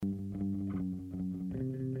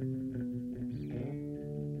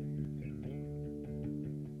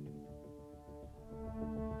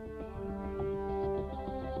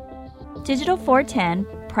Digital 410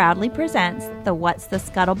 proudly presents the What's the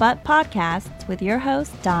Scuttlebutt podcast with your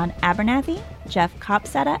hosts Don Abernathy, Jeff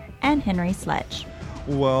Copsetta, and Henry Sledge.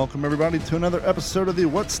 Welcome, everybody, to another episode of the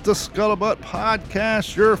What's the Scuttlebutt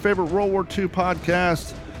podcast, your favorite World War II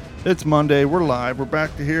podcast. It's Monday. We're live. We're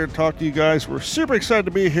back to here to talk to you guys. We're super excited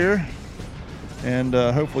to be here. And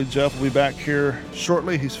hopefully Jeff will be back here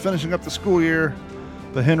shortly. He's finishing up the school year.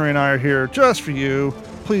 But Henry and I are here just for you.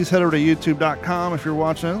 Please head over to youtube.com if you're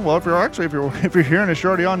watching. Well, if you're hearing us,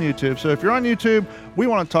 you're already on YouTube. So if you're on YouTube, we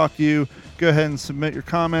want to talk to you. Go ahead and submit your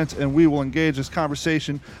comments, and we will engage this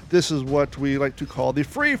conversation. This is what we like to call the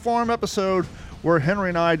free-form episode, where Henry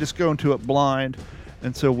and I just go into it blind.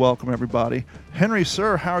 And so welcome, everybody. Henry,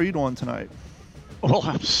 sir, how are you doing tonight? Well,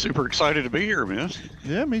 I'm super excited to be here, man.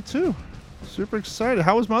 Yeah, me too. Super excited.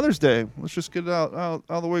 How was Mother's Day? Let's just get it out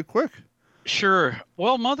of the way quick. Sure.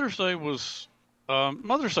 Well, Mother's Day was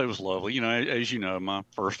lovely. You know, as you know, my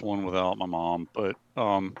first one without my mom. But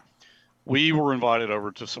we were invited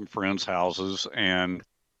over to some friends' houses and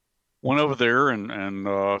went over there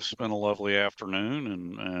and spent a lovely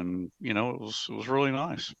afternoon. And you know, it was really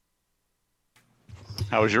nice.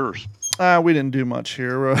 How was yours? We didn't do much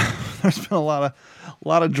here. There's been a lot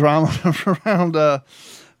of drama around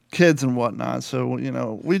kids and whatnot. So, you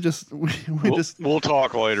know, we'll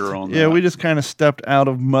talk later on. Yeah, we just kind of stepped out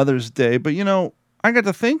of Mother's Day. But, you know, I got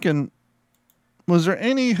to thinking, was there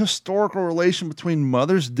any historical relation between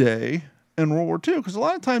Mother's Day and World War II? Because a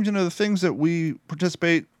lot of times, you know, the things that we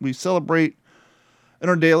celebrate in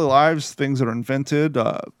our daily lives, things that are invented,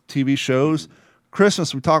 TV shows,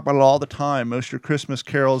 Christmas, we talk about it all the time. Most of your Christmas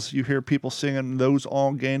carols, you hear people singing, those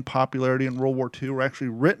all gained popularity in World War II, were actually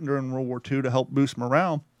written during World War II to help boost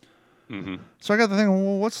morale. Mm-hmm. So I got to think,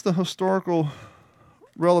 well, what's the historical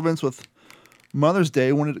relevance with Mother's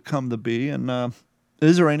Day? When did it come to be? And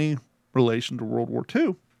is there any relation to World War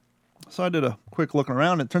II? So I did a quick looking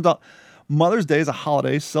around. It turns out Mother's Day is a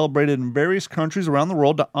holiday celebrated in various countries around the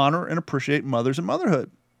world to honor and appreciate mothers and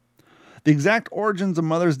motherhood. The exact origins of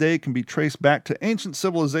Mother's Day can be traced back to ancient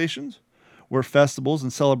civilizations, where festivals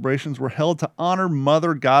and celebrations were held to honor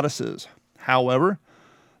mother goddesses. However,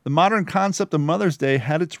 the modern concept of Mother's Day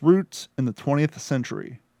had its roots in the 20th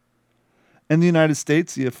century. In the United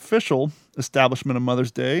States, the official establishment of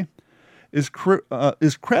Mother's Day is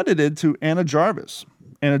credited to Anna Jarvis.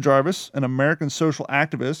 Anna Jarvis, an American social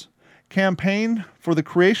activist, campaigned for the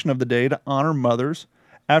creation of the day to honor mothers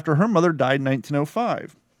after her mother died in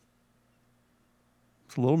 1905.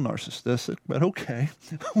 It's a little narcissistic, but okay.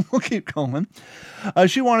 We'll keep going.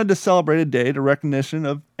 She wanted to celebrate a day to recognition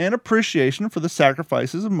of and appreciation for the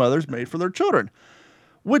sacrifices of mothers made for their children.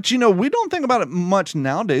 Which, you know, we don't think about it much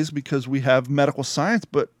nowadays because we have medical science,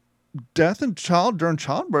 but death in during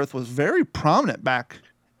childbirth was very prominent back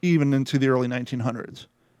even into the early 1900s.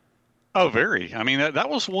 Oh, very. I mean, that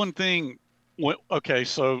was one thing. Okay,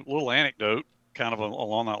 so little anecdote kind of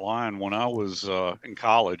along that line. When I was in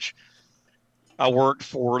college, I worked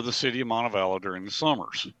for the city of Montevallo during the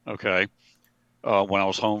summers, okay, when I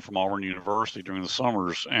was home from Auburn University during the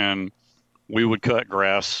summers, and we would cut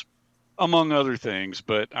grass, among other things.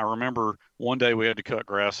 But I remember one day we had to cut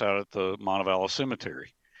grass out at the Montevallo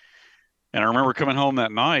Cemetery. And I remember coming home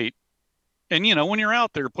that night, and, you know, when you're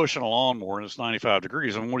out there pushing a lawnmower and it's 95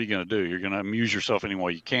 degrees, I mean, what are you going to do? You're going to amuse yourself any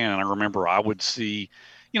way you can. And I remember I would see,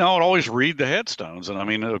 you know, I would always read the headstones. And I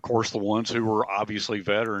mean, of course, the ones who were obviously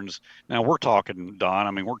veterans. Now we're talking, Don,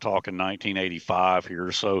 I mean, we're talking 1985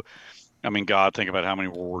 here. So, I mean, God, think about how many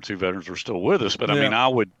World War II veterans are still with us. But yeah.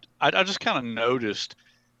 I mean, I just kind of noticed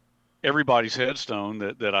everybody's headstone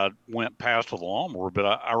that I went past with a lawnmower. But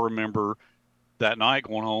I remember that night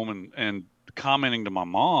going home and commenting to my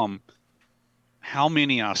mom how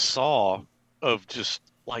many I saw of just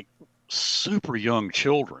like super young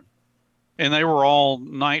children. And they were all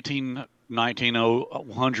 1900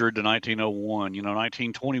 to 1901, you know,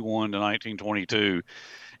 1921 to 1922.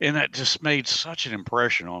 And that just made such an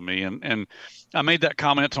impression on me. And I made that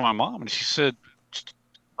comment to my mom, and she said,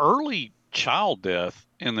 early child death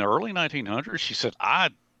in the early 1900s, she said,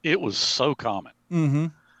 it was so common. Mm-hmm.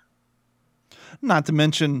 Not to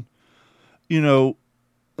mention, you know,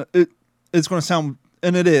 it's going to sound,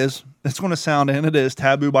 and it is,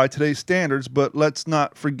 taboo by today's standards, but let's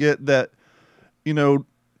not forget that, you know,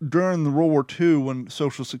 during the World War II, when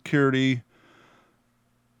Social Security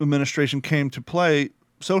Administration came to play,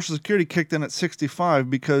 Social Security kicked in at 65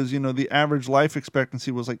 because, you know, the average life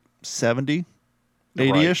expectancy was like 70,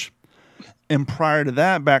 80-ish. Right. And prior to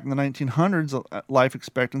that, back in the 1900s, life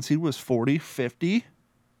expectancy was 40, 50,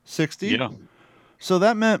 60. Yeah. So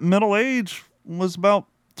that meant middle age was about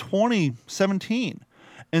 2017.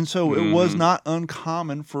 And so it was not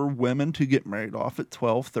uncommon for women to get married off at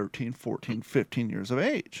 12, 13, 14, 15 years of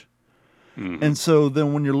age. Mm-hmm. And so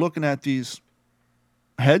then when you're looking at these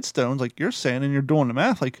headstones, like you're saying, and you're doing the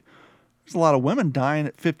math, like there's a lot of women dying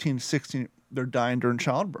at 15, 16. They're dying during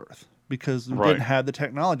childbirth because we didn't have the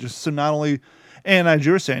technology. So not only, and as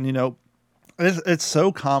you were saying, you know, it's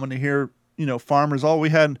so common to hear, you know, farmers,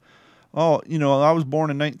 you know, I was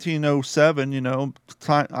born in 1907, you know,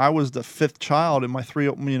 I was the fifth child and my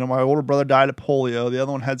older brother died of polio. The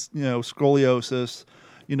other one had, you know, scoliosis,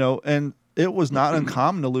 you know, and it was not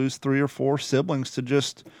uncommon to lose 3 or 4 siblings to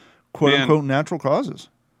just quote unquote natural causes.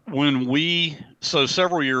 So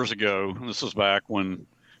several years ago, this was back when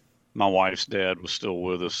my wife's dad was still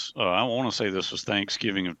with us. I want to say this was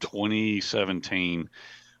Thanksgiving of 2017.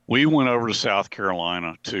 We went over to South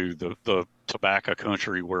Carolina to the tobacco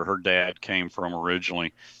country where her dad came from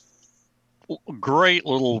originally. Great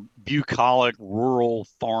little bucolic rural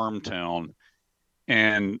farm town.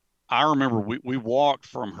 And I remember we walked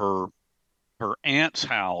from her aunt's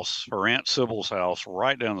house, her Aunt Sybil's house,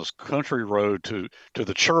 right down this country road to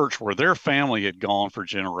the church where their family had gone for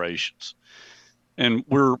generations. And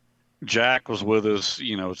Jack was with us,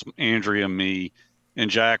 you know, it's Andrea and me. And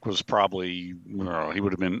Jack was probably, he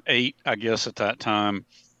would have been 8, I guess, at that time.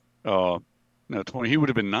 No, 20. He would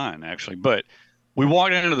have been 9, actually. But we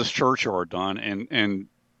walked into this churchyard, Don, and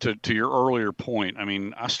to your earlier point, I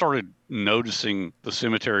mean, I started noticing the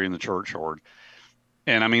cemetery in the churchyard.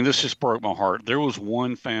 And, I mean, this just broke my heart. There was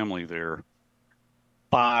one family there,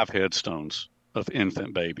 5 headstones of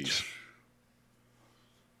infant babies.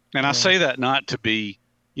 And I say that not to be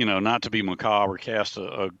macabre or cast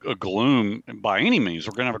a gloom by any means.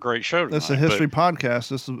 We're going to have a great show tonight. This is a history podcast.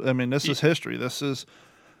 This is history. This is,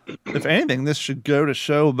 if anything, this should go to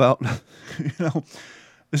show about, you know,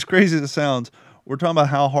 as crazy as it sounds, we're talking about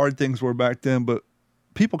how hard things were back then, but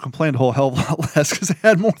people complained a whole hell of a lot less because they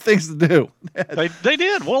had more things to do. They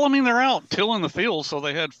did. Well, I mean, they're out tilling the fields, so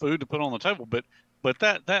they had food to put on the table. But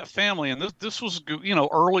that family, and this was, you know,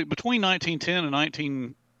 early, between 1910 and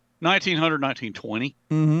 1900, 1920.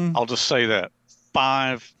 Mm-hmm. I'll just say that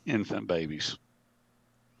 5 infant babies.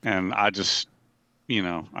 And I just, you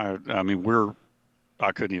know, I mean,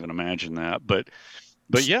 I couldn't even imagine that, but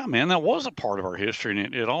yeah, man, that was a part of our history.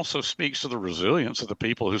 And it also speaks to the resilience of the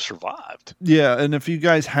people who survived. Yeah. And if you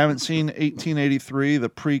guys haven't seen 1883, the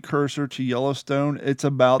precursor to Yellowstone, it's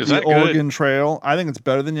about the Oregon Trail. I think it's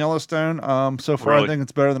better than Yellowstone. So far, really? I think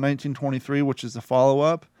it's better than 1923, which is the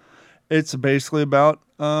follow-up. It's basically about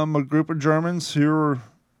a group of Germans who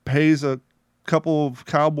pays a couple of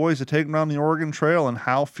cowboys to take them down the Oregon Trail, and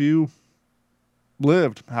how few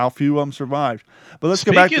lived, how few survived. But let's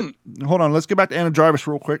get back to Anna Jarvis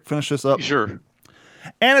real quick, finish this up. Sure.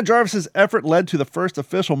 Anna Jarvis's effort led to the first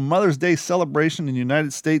official Mother's Day celebration in the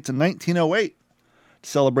United States in 1908. The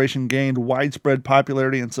celebration gained widespread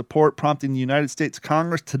popularity and support, prompting the United States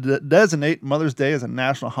Congress to designate Mother's Day as a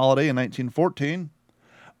national holiday in 1914.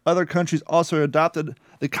 Other countries also adopted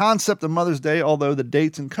the concept of Mother's Day, although the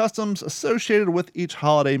dates and customs associated with each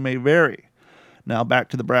holiday may vary. Now back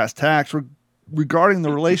to the brass tacks. Regarding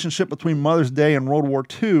the relationship between Mother's Day and World War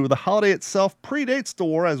II, the holiday itself predates the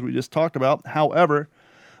war, as we just talked about. However,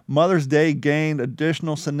 Mother's Day gained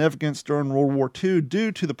additional significance during World War II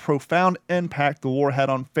due to the profound impact the war had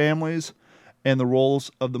on families and the roles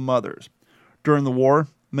of the mothers. During the war,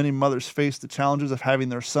 many mothers faced the challenges of having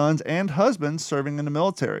their sons and husbands serving in the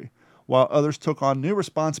military, while others took on new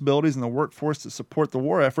responsibilities in the workforce to support the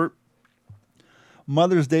war effort.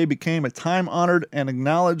 Mother's Day became a time to honor and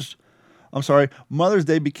acknowledge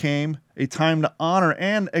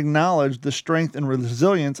the strength and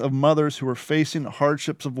resilience of mothers who were facing the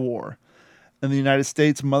hardships of war. In the United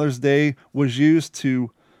States, Mother's Day was used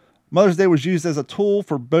as a tool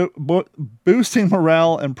for boosting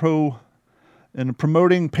morale and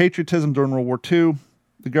promoting patriotism during World War II.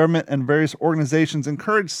 The government and various organizations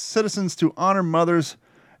encouraged citizens to honor mothers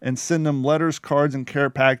and send them letters, cards, and care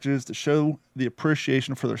packages to show the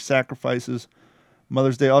appreciation for their sacrifices.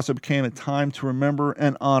 Mother's Day also became a time to remember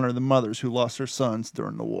and honor the mothers who lost their sons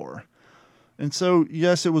during the war. And so,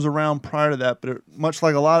 yes, it was around prior to that, but much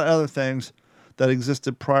like a lot of other things that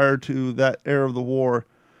existed prior to that era of the war,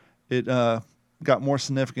 it got more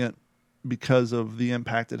significant because of the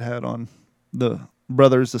impact it had on the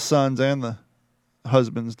brothers, the sons, and the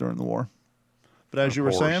husbands during the war. But as you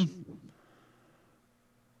were saying?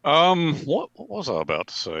 What was I about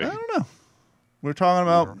to say? I don't know. We're talking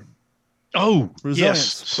about... Oh, resilience. Yes.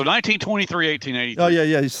 So 1923, 1883. Oh, yeah,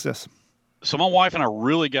 yes. So my wife and I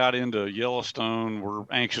really got into Yellowstone. We're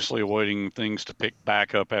anxiously awaiting things to pick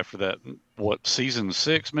back up after that. What, season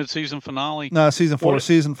 6 mid-season finale? No, season 4. What?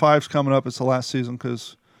 Season 5's coming up. It's the last season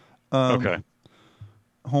because Okay.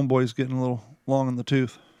 Homeboy's getting a little long in the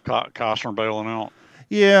tooth. Costner bailing out.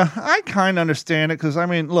 Yeah, I kind of understand it because, I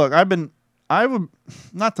mean, look, I would,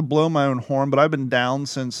 not to blow my own horn, but I've been down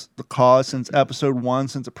since episode 1,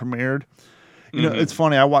 since it premiered. You know, it's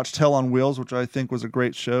funny. I watched Hell on Wheels, which I think was a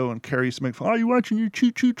great show, and Carrie used to make fun. Oh, you watching your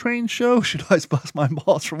choo-choo train show? She'd always bust my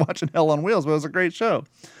balls for watching Hell on Wheels, but it was a great show.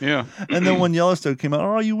 Yeah. And then when Yellowstone came out,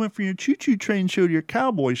 oh, you went from your choo-choo train show to your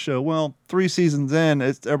cowboy show. Well, 3 seasons in,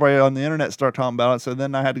 everybody on the internet started talking about it, so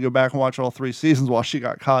then I had to go back and watch all 3 seasons while she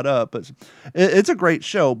got caught up. But it's a great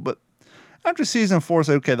show, but after season 4,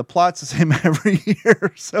 say, okay, the plot's the same every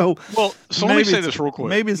year. So let me say this real quick.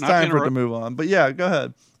 Maybe it's time for it to move on. But yeah, go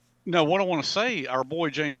ahead. No, what I want to say, our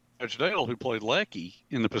boy James Dale, who played Lecky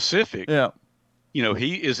in the Pacific. Yeah. You know,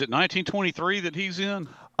 is it 1923 that he's in?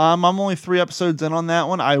 I'm only 3 episodes in on that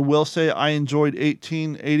one. I will say I enjoyed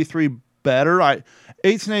 1883 better.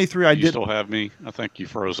 1883, I did. You still have me? I think you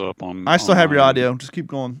froze up on. I still have your audio. Just keep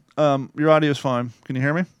going. Your audio is fine. Can you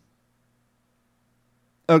hear me?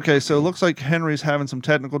 Okay, so it looks like Henry's having some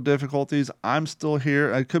technical difficulties. I'm still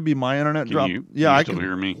here. It could be my internet drop. Yeah, I can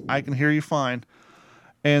hear me. I can hear you fine.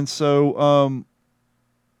 And so,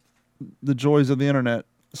 the joys of the internet.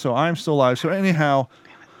 So I'm still live. So anyhow,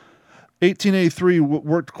 1883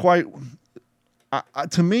 worked quite.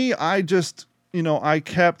 To me, I just, I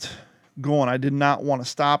kept going. I did not want to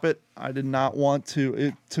stop it. I did not want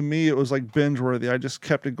to. To me, it was like binge worthy. I just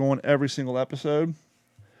kept it going every single episode.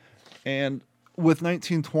 And with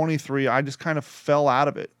 1923, I just kind of fell out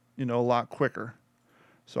of it, a lot quicker.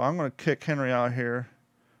 So I'm going to kick Henry out here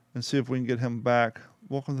and see if we can get him back.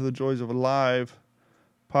 Welcome to the joys of live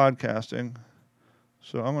podcasting.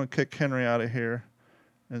 So I'm going to kick Henry out of here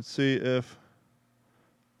and see if...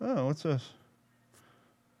 Oh, what's this?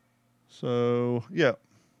 So, yeah.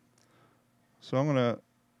 So I'm going to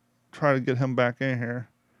try to get him back in here.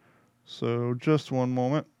 So just one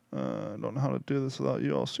moment. I don't know how to do this without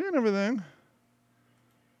you all seeing everything.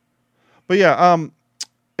 But yeah,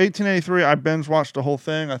 1883, I binge watched the whole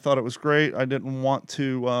thing. I thought it was great. I didn't want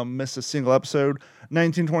to miss a single episode.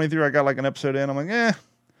 1923, I got like an episode in. I'm like,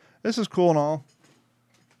 this is cool and all.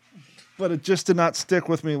 But it just did not stick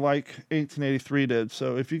with me like 1883 did.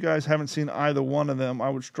 So if you guys haven't seen either one of them, I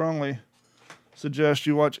would strongly suggest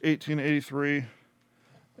you watch 1883.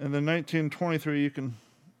 And then 1923, you can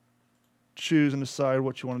choose and decide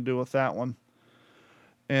what you want to do with that one.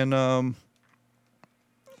 And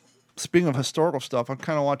speaking of historical stuff, I'm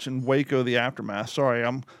kind of watching Waco: The Aftermath. Sorry,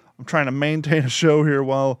 I'm trying to maintain a show here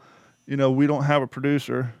while, we don't have a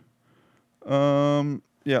producer.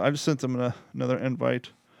 Yeah, I just sent them another invite.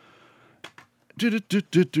 To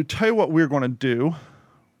tell you what we're going to do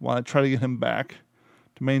while I try to get him back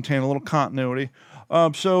to maintain a little continuity.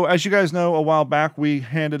 So as you guys know, a while back we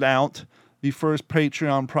handed out the first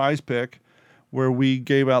Patreon prize pick where we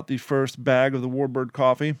gave out the first bag of the Warbird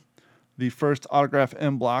coffee, the first autograph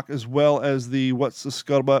M block, as well as the What's the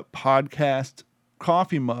Scuttlebutt podcast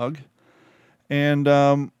coffee mug. And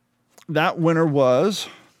that winner was,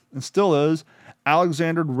 and still is,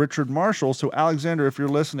 Alexander Richard Marshall. So Alexander, if you're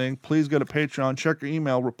listening, please go to Patreon, check your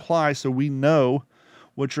email, reply so we know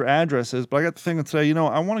what your address is. But I got the thing today,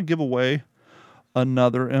 I want to give away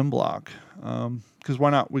another M block. Because why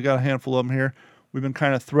not? We got a handful of them here. We've been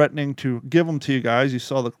kind of threatening to give them to you guys. You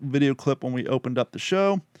saw the video clip when we opened up the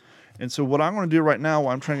show. And so what I'm going to do right now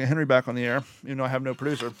while I'm trying to get Henry back on the air, even though I have no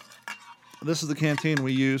producer, this is the canteen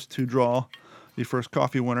we used to draw the first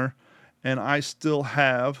coffee winner. And I still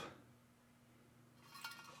have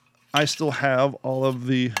all of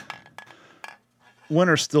the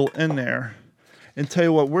winners still in there. And tell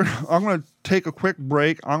you what, I'm going to take a quick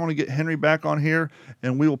break. I'm going to get Henry back on here,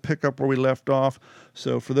 and we will pick up where we left off.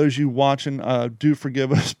 So for those of you watching, do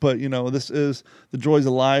forgive us, but this is the joys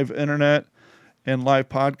of live internet and live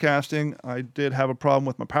podcasting. I did have a problem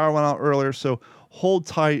with my power went out earlier, so hold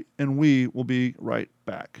tight, and we will be right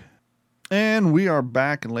back. And we are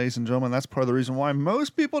back, and ladies and gentlemen, that's part of the reason why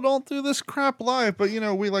most people don't do this crap live, but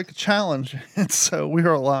we like a challenge, and so we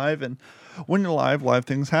are live, and when you're live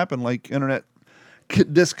things happen, like internet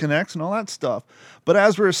disconnects and all that stuff. But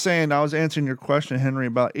as we were saying, I was answering your question, Henry,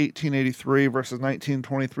 about 1883 versus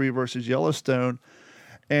 1923 versus Yellowstone,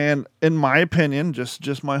 and in my opinion,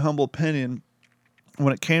 just my humble opinion,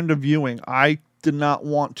 when it came to viewing, I did not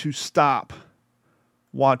want to stop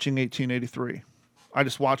watching 1883. I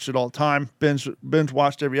just watched it all the time, binge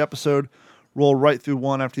watched every episode, rolled right through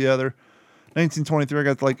one after the other. 1923, I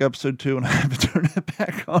got to like episode 2 and I haven't turned it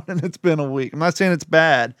back on, and it's been a week. I'm not saying it's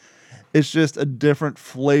bad. It's just a different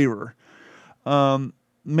flavor.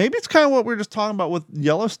 Maybe it's kind of what we were just talking about with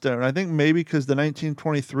Yellowstone. I think maybe because the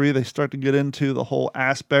 1923, they start to get into the whole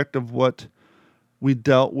aspect of what we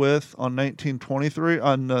dealt with on 1923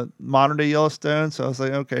 on the modern day Yellowstone. So I was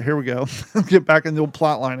like, okay, here we go. Get back in the old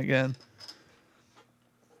plot line again.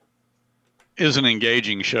 Is an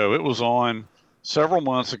engaging show. It was on several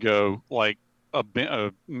months ago, like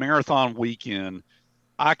a marathon weekend.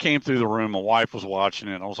 I came through the room. My wife was watching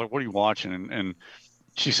it. I was like, what are you watching? And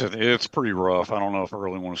she said, it's pretty rough. I don't know if I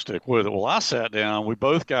really want to stick with it. Well, I sat down. We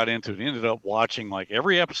both got into it. Ended up watching like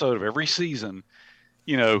every episode of every season,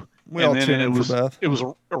 you know. We all tuned in for Beth. It was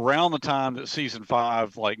around the time that season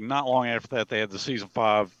 5, like not long after that, they had the season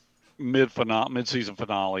 5 mid-season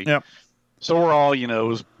finale. Yep. So we're all, you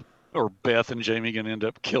know, or Beth and Jamie going to end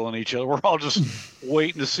up killing each other. We're all just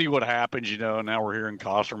waiting to see what happens, you know. And now we're hearing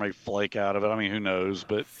Costner may flake out of it. I mean, who knows?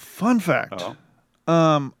 But fun fact,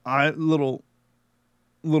 I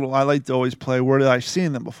like to always play. Where did I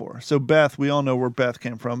seen them before? So Beth, we all know where Beth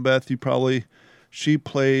came from. Beth, she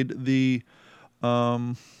played the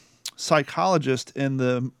psychologist in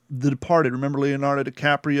the Departed. Remember Leonardo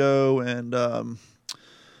DiCaprio and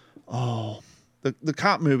the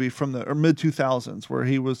cop movie from the mid 2000s where it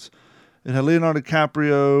had Leonardo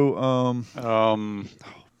DiCaprio.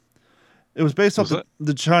 It was based off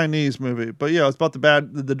the Chinese movie, but yeah, it's about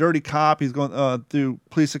the dirty cop. He's going through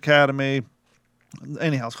police academy.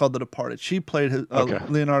 Anyhow, it's called The Departed. She played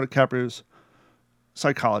Leonardo DiCaprio's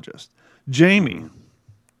psychologist. Jamie,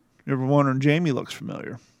 you ever wondering? Jamie looks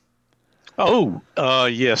familiar. Oh,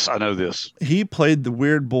 yes, I know this. He played the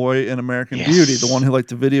weird boy in American Beauty, the one who liked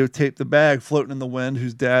to videotape the bag floating in the wind,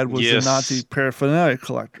 whose dad was a Nazi paraphernalia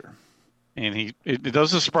collector. And it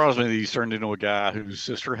doesn't surprise me that he's turned into a guy whose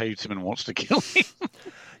sister hates him and wants to kill him.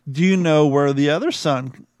 Do you know where the other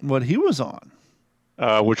son, what he was on?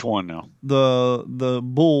 Which one now? The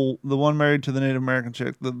bull, the one married to the Native American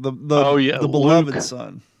chick, the beloved Luke.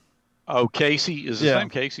 Son. Oh, Casey is his name.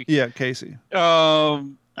 Casey. Yeah, Casey.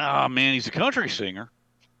 Man, he's a country singer.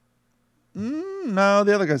 No,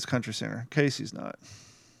 the other guy's a country singer. Casey's not.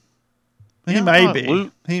 He may be.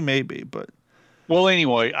 Luke. He may be, but. Well,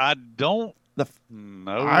 anyway, I don't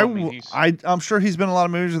know. I'm sure he's been in a lot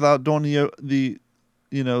of movies without doing the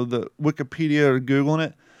Wikipedia or Googling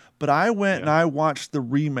it. But I went and I watched the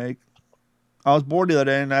remake. I was bored the other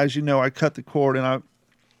day, and as you know, I cut the cord, and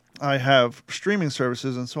I have streaming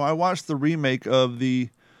services, and so I watched the remake of the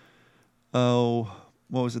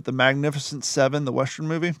what was it? The Magnificent Seven, the Western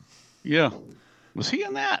movie. Yeah, was he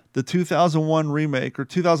in that? The 2001 remake or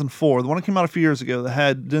 2004, the one that came out a few years ago that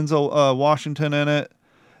had Denzel Washington in it,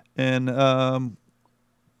 and the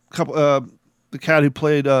cat who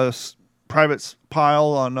played Private Pile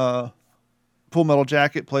on Full Metal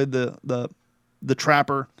Jacket played the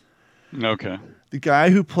trapper. Okay. The guy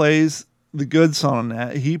who plays the good son on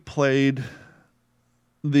that, he played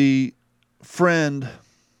the friend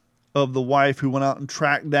of the wife who went out and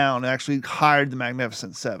tracked down and actually hired the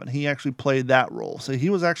Magnificent Seven. He actually played that role. So he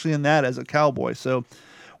was actually in that as a cowboy. So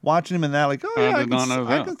watching him in that, like, oh yeah, I did not know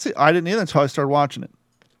that. I can see. I didn't either until I started watching it.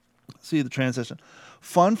 See the transition.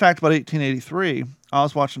 Fun fact about 1883, I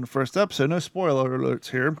was watching the first episode. No spoiler alerts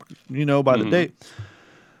here. You know by the date.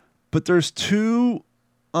 But there's 2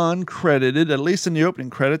 uncredited, at least in the opening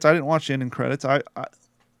credits. I didn't watch the ending credits.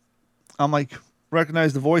 I'm like,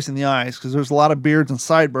 recognize the voice in the eyes because there's a lot of beards and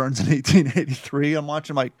sideburns in 1883. I'm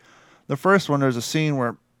watching like the first one. There's a scene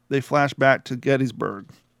where they flash back to Gettysburg,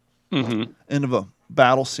 end of a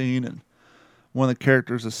battle scene, and one of the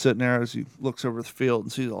characters is sitting there as he looks over the field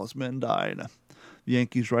and sees all his men die, and the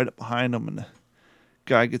Yankees right up behind him, and the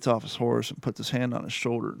guy gets off his horse and puts his hand on his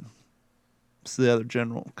shoulder, and so the other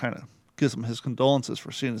general kind of gives him his condolences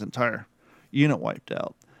for seeing his entire unit wiped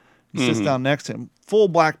out. He sits down next to him, full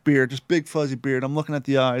black beard, just big fuzzy beard. I'm looking at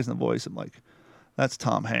the eyes and the voice. I'm like, that's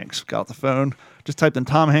Tom Hanks. Got the phone, just typed in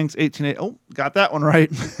Tom Hanks 1880. Oh, got that one right.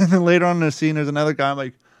 And then later on in the scene, there's another guy. I'm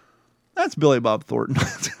like, that's Billy Bob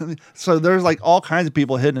Thornton. So there's like all kinds of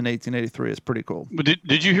people hidden in 1883. It's pretty cool. But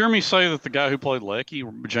did you hear me say that the guy who played Lecky,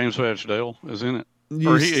 James Badge Dale, is in it?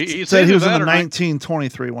 He said he was in the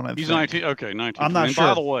 1923 one. He's 19. Okay, 19. I'm not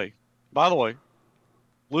sure. By the way,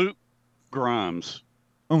 Luke Grimes.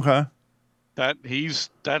 Okay.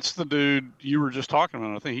 That's the dude you were just talking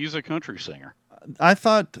about. I think he's a country singer. I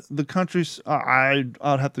thought the country's. I'd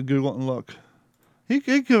have to Google it and look. He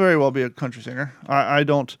could very well be a country singer. I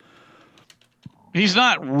don't. He's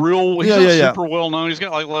not real. He's not super well known. He's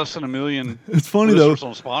got like less than 1 million. It's funny though.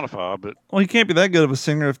 On Spotify, but well, he can't be that good of a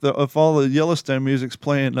singer if all the Yellowstone music's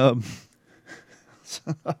playing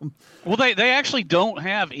Well, they actually don't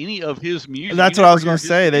have any of his music. That's what I was going to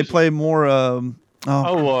say. They play more.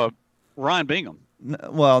 Ryan Bingham.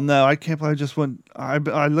 Well, no, I can't play. I just went. I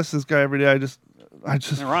listen to this guy every day. I just.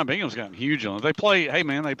 And Ryan Bingham's gotten huge on it. They play. Hey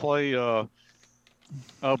man, they play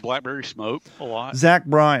Blackberry Smoke a lot. Zach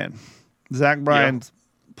Bryan's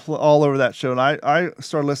all over that show, and I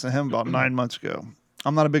started listening to him about 9 months ago.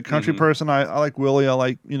 I'm not a big country person. I like Willie. I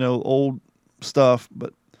like old stuff,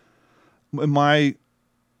 but in my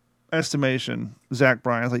estimation, Zach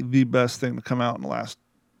Bryan is like the best thing to come out in the last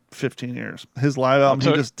 15 years. His live album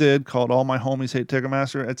he just did called All My Homies Hate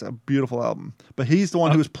Ticketmaster. It's a beautiful album. But he's the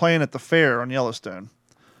one who was playing at the fair on Yellowstone.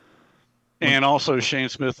 And also Shane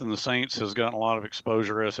Smith and the Saints has gotten a lot of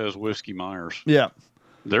exposure, as has Whiskey Myers. Yeah.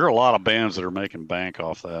 There are a lot of bands that are making bank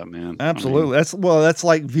off that, man. Absolutely. That's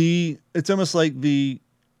like it's almost like the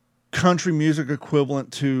country music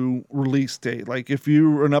equivalent to release date. Like if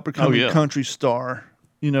you're an up-and-coming country star,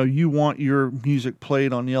 you want your music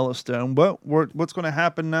played on Yellowstone. But what's going to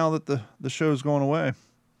happen now that the show's going away?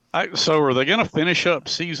 So are they going to finish up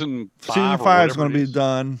season 5? Season 5 is going to be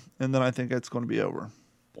done, and then I think it's going to be over.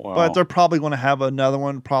 Wow. But they're probably going to have another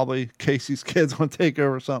one. Probably Casey's Kids going to take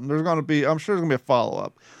over something. I'm sure there's going to be a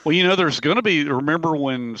follow-up. Well, there's going to be, remember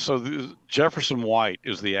when, Jefferson White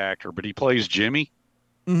is the actor, but he plays Jimmy.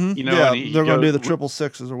 Mm-hmm. They're going to do the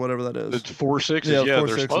 666s or whatever that is. The 4.6s,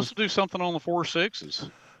 they're supposed to do something on the 4.6s.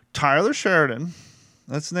 Tyler Sheridan,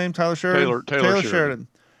 that's the name, Tyler Sheridan. Taylor Sheridan.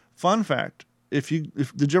 Fun fact: did you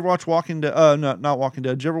ever watch Walking Dead? No, not Walking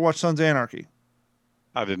Dead. Did you ever watch Sons of Anarchy?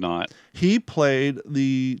 I did not. He played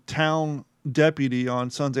the town deputy on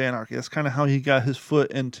Sons of Anarchy. That's kind of how he got his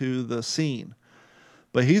foot into the scene.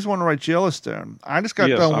 But he's one to write Yellowstone. I just got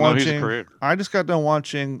done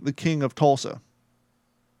watching The King of Tulsa.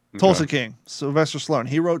 Tulsa King, Sylvester Stallone.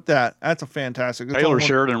 He wrote that. That's a fantastic. Taylor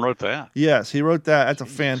Sheridan wrote that. Yes, he wrote that. That's a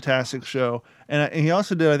fantastic show. And he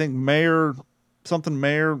also did, I think, Mayor,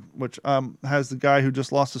 which has the guy who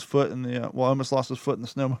just lost his foot almost lost his foot in the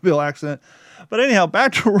snowmobile accident. But anyhow,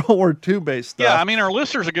 back to World War II based stuff. Yeah, I mean, our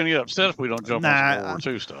listeners are going to get upset if we don't jump on some World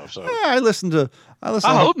War II stuff. So I listen to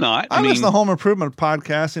the Home Improvement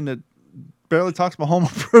podcast, and it barely talks about home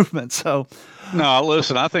improvement. So. No,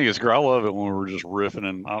 listen, I think it's great. I love it when we're just riffing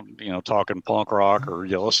and, talking punk rock or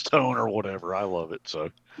Yellowstone or whatever. I love it. So,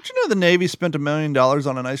 did you know the Navy spent $1 million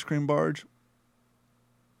on an ice cream barge?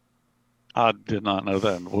 I did not know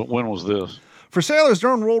that. When was this? For sailors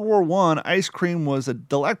during World War I, ice cream was a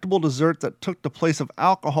delectable dessert that took the place of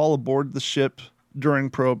alcohol aboard the ship during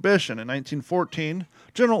Prohibition. In 1914,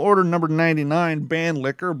 General Order Number 99 banned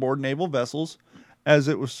liquor aboard naval vessels, as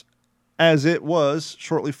it was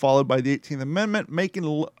shortly followed by the 18th Amendment,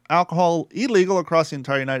 making alcohol illegal across the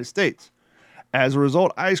entire United States. As a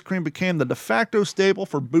result, ice cream became the de facto staple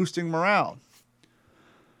for boosting morale.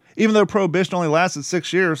 Even though Prohibition only lasted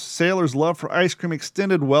 6 years, sailors' love for ice cream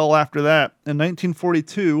extended well after that. In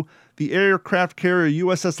 1942, the aircraft carrier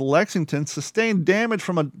USS Lexington sustained damage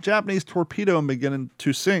from a Japanese torpedo and began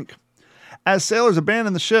to sink. As sailors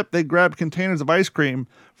abandoned the ship, they grabbed containers of ice cream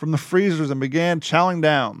from the freezers and began chowing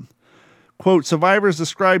down. Quote, survivors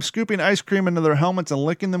described scooping ice cream into their helmets and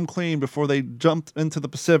licking them clean before they jumped into the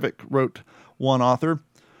Pacific, wrote one author.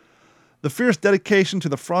 The fierce dedication to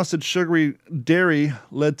the frosted sugary dairy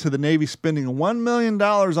led to the Navy spending $1 million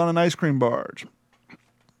on an ice cream barge.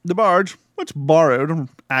 The barge, which borrowed,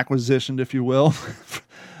 acquisitioned if you will,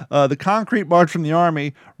 the concrete barge from the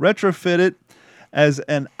Army, retrofitted as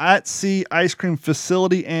an at-sea ice cream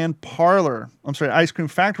facility and parlor. Ice cream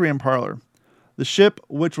factory and parlor. The ship,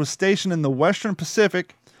 which was stationed in the Western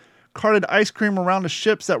Pacific, carted ice cream around to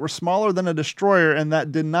ships that were smaller than a destroyer and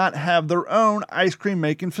that did not have their own ice cream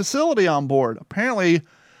making facility on board. Apparently,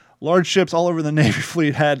 large ships all over the Navy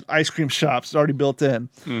fleet had ice cream shops already built in.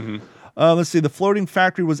 Mm-hmm. Let's see. The floating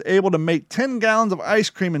factory was able to make 10 gallons of ice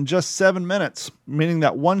cream in just 7 minutes, meaning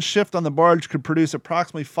that one shift on the barge could produce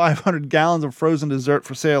approximately 500 gallons of frozen dessert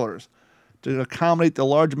for sailors. To accommodate the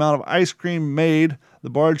large amount of ice cream made, the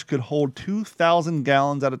barge could hold 2,000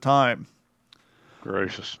 gallons at a time.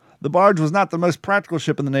 Gracious. The barge was not the most practical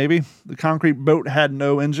ship in the Navy. The concrete boat had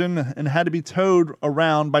no engine and had to be towed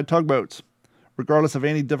around by tugboats. Regardless of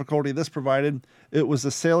any difficulty this provided, it was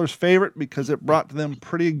the sailors' favorite because it brought to them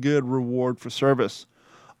pretty good reward for service.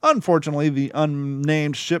 Unfortunately, the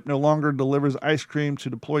unnamed ship no longer delivers ice cream to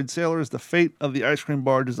deployed sailors. The fate of the ice cream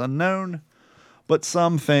barge is unknown, but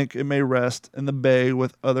some think it may rest in the bay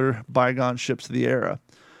with other bygone ships of the era.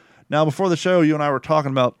 Now, before the show, you and I were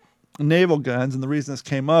talking about naval guns, and the reason this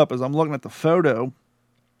came up is I'm looking at the photo,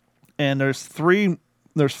 and there's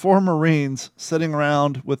 4 Marines sitting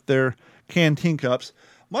around with their canteen cups.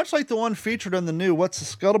 much like the one featured in the new What's the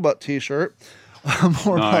Scuttlebutt t-shirt.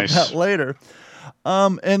 More about that later.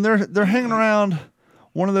 And they're hanging around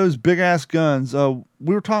one of those big-ass guns.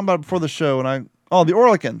 We were talking about it before the show, and the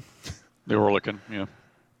Oerlikon. The Oerlikon, yeah.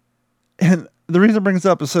 And the reason I bring this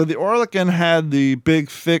up is so the Oerlikon had the big,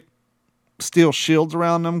 thick steel shields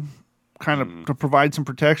around them, kind of to provide some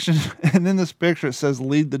protection. And in this picture, it says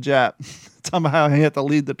 "Lead the Jap." Talking about how he had to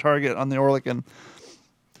lead the target on the Oerlikon.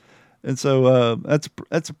 And so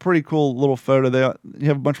that's a pretty cool little photo. You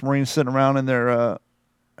have a bunch of Marines sitting around in their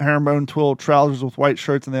herringbone twill trousers with white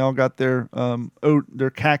shirts, and they all got their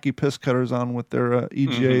khaki piss cutters on with their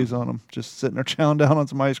EGAs on them, just sitting there chowing down on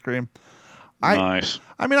some ice cream. Nice.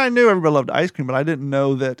 I mean, I knew everybody loved ice cream, but I didn't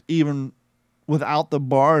know that even without the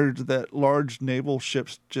barge, that large naval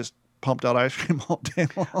ships just pumped out ice cream all day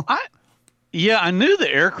long. I knew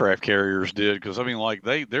the aircraft carriers did, because I mean, like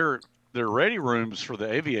their ready rooms for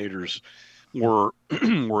the aviators were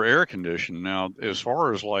air conditioned. Now, as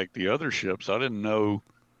far as like the other ships, I didn't know.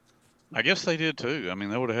 I guess they did too. I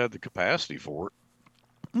mean, they would have had the capacity for it.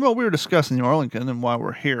 Well, we were discussing the Arlington, and while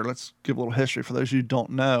we're here, let's give a little history for those of you who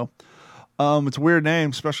don't know. It's a weird name,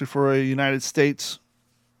 especially for a United States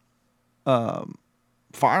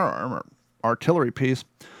firearm or artillery piece.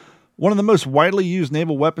 One of the most widely used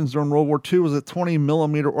naval weapons during World War II was a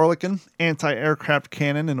 20-millimeter Oerlikon anti-aircraft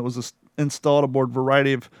cannon, and it was installed aboard a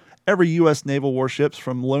variety of every U.S. naval warships,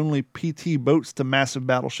 from lonely PT boats to massive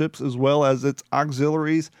battleships, as well as its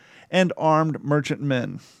auxiliaries and armed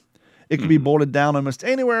merchantmen. It could be bolted down almost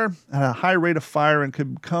anywhere at a high rate of fire and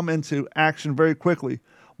could come into action very quickly.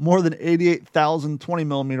 More than 88,000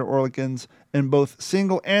 20-millimeter Oerlikons in both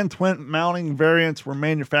single and twin mounting variants were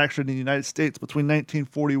manufactured in the United States between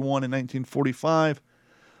 1941 and 1945.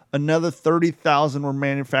 Another 30,000 were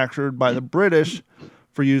manufactured by the British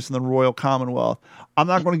for use in the Royal Commonwealth. I'm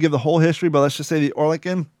not going to give the whole history, but let's just say the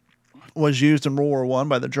Oerlikon was used in World War I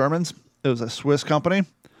by the Germans. It was a Swiss company.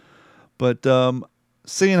 But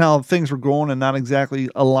seeing how things were going and not exactly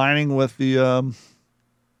aligning with the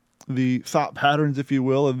thought patterns, if you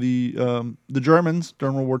will, of the Germans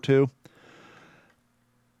during World War II.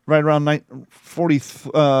 Right around right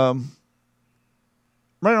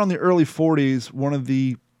around the early 40s, one of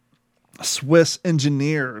the Swiss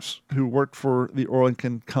engineers who worked for the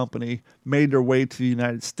Oerlikon company made their way to the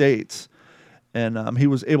United States, and he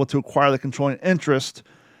was able to acquire the controlling interest,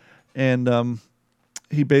 and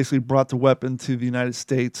he basically brought the weapon to the United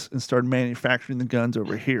States and started manufacturing the guns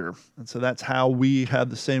over here. And so that's how we have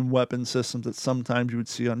the same weapon systems that sometimes you would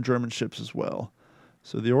see on German ships as well.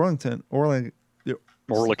 So the Oerlikon,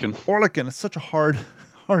 it's such a hard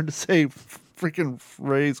to say freaking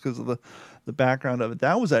phrase because of the background of it.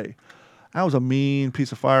 That was a mean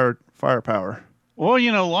piece of firepower.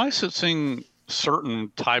 Well, licensing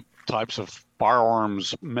certain types of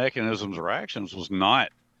firearms mechanisms or actions was not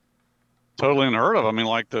totally unheard of. I mean,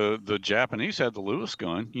 like the Japanese had the Lewis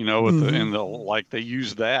gun, with they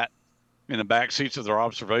used that in the back seats of their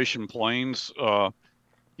observation planes.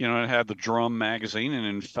 It had the drum magazine, and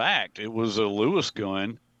in fact, it was a Lewis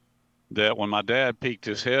gun that when my dad peeked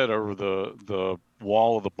his head over the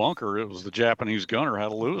wall of the bunker, it was the Japanese gunner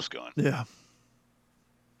had a Lewis gun. Yeah,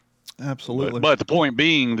 absolutely. But the point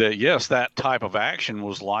being that yes, that type of action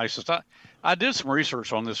was licensed. I did some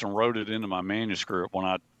research on this and wrote it into my manuscript when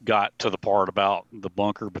I got to the part about the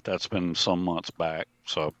bunker, but that's been some months back,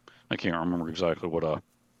 so I can't remember exactly what I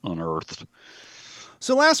unearthed.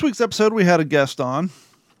 So last week's episode, we had a guest on,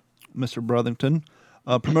 Mr. Brothington,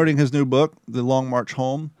 promoting his new book, The Long March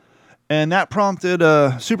Home, and that prompted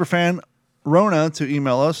superfan Rona to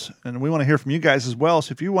email us, and we want to hear from you guys as well.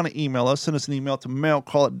 So if you want to email us, send us an email to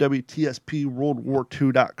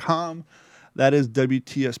mailcall@WTSPWWII.com. That is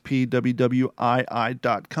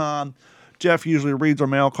WTSPWWII.com. Jeff usually reads our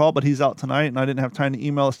mail call, but he's out tonight, and I didn't have time to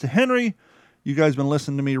email us to Henry. You guys have been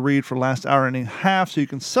listening to me read for the last hour and a half, so you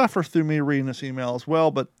can suffer through me reading this email as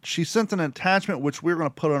well. But she sent an attachment, which we're going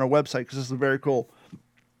to put on our website because this is very cool.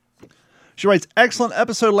 She writes, excellent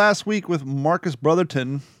episode last week with Marcus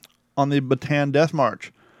Brotherton on the Bataan Death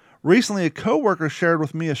March. Recently, a coworker shared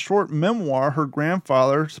with me a short memoir her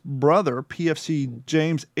grandfather's brother, PFC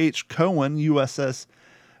James H. Cohen, USS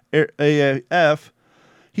AAF.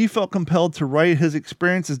 He felt compelled to write his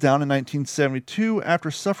experiences down in 1972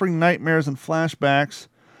 after suffering nightmares and flashbacks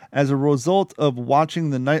as a result of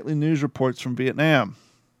watching the nightly news reports from Vietnam.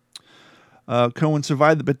 Cohen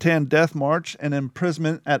survived the Bataan Death March and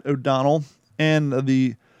imprisonment at O'Donnell and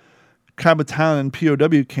the Cabatalan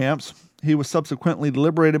POW camps. He was subsequently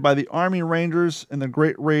liberated by the Army Rangers in the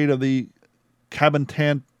Great Raid of the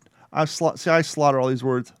Cabatalan I slaughter all these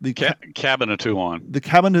words. The Cabanatuan. The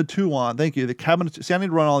Cabanatuan. Thank you. The Cabanatuan. See, I need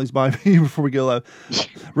to run all these by me before we go live.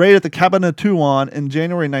 Raised at the Cabanatuan in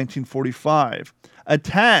January 1945.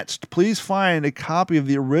 Attached, please find a copy of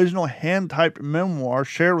the original hand-typed memoir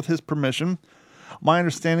shared with his permission. My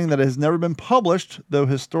understanding that it has never been published, though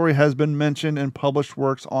his story has been mentioned in published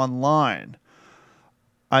works online.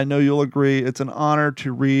 I know you'll agree it's an honor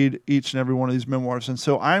to read each and every one of these memoirs. And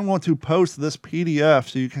so I'm going to post this PDF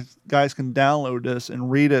so you guys can download this and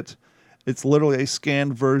read it. It's literally a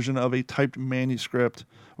scanned version of a typed manuscript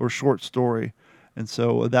or short story. And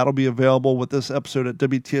so that'll be available with this episode at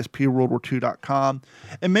WTSPWWII.com.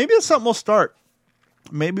 And maybe it's something we'll start.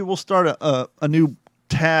 Maybe we'll start a new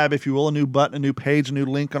tab, if you will, a new button, a new page, a new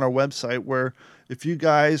link on our website where if you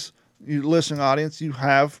guys, you listening audience, you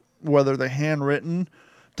have, whether they're handwritten,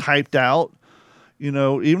 typed out,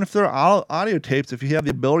 even if they're audio tapes, if you have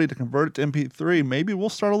the ability to convert it to MP3, maybe we'll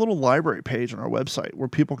start a little library page on our website where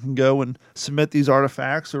people can go and submit these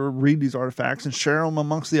artifacts or read these artifacts and share them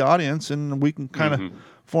amongst the audience, and we can kind of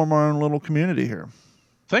form our own little community here.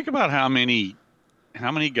 Think about how many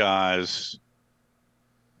guys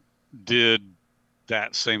did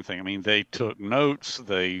that same thing. I mean, they took notes.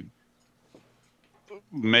 They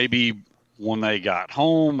maybe when they got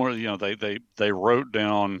home, or they wrote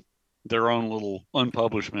down their own little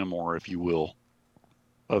unpublished memoir, if you will,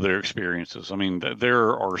 of their experiences. I mean,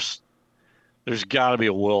 there's got to be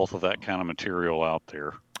a wealth of that kind of material out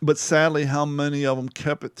there. But sadly, how many of them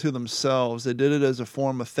kept it to themselves? They did it as a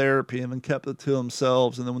form of therapy and then kept it to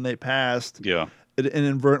themselves. And then when they passed, it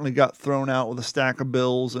inadvertently got thrown out with a stack of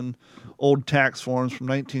bills and old tax forms from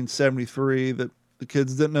 1973 that the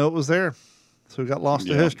kids didn't know it was there. So it got lost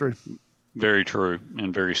to history. Very true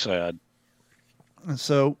and very sad. And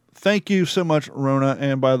so thank you so much, Rona.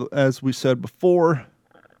 And as we said before,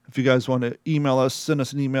 if you guys want to email us, send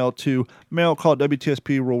us an email to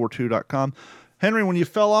mail@WTSPWWII.com. Henry, when you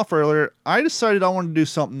fell off earlier, I decided I wanted to do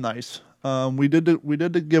something nice. We did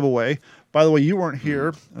the giveaway. By the way, you weren't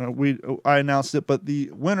here. I announced it, but the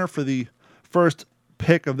winner for the first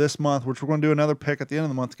pick of this month, which we're going to do another pick at the end of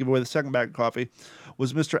the month to give away the second bag of coffee,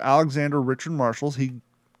 was Mr. Alexander Richard Marshalls. He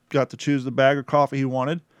got to choose the bag of coffee he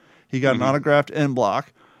wanted. He got an autographed end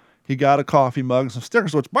block. He got a coffee mug and some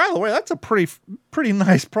stickers, which, by the way, that's a pretty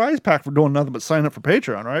nice prize pack for doing nothing but signing up for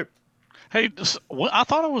Patreon, right? Hey, I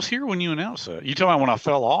thought I was here when you announced that. You told me when I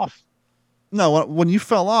fell off? No, when you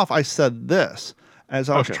fell off, I said this. As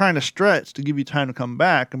I was trying to stretch to give you time to come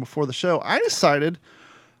back, and before the show, I decided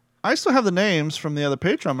I still have the names from the other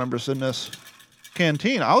Patreon members in this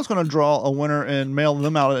canteen. I was going to draw a winner and mail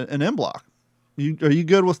them out an end block. Are you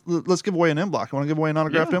good with? Let's give away an end block. You want to give away an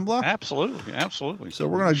autographed end block? Absolutely. So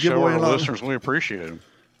we're going to give away our listeners. We appreciate them.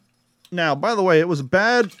 Now, by the way, it was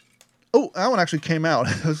bad. Oh, that one actually came out.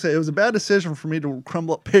 It was a bad decision for me to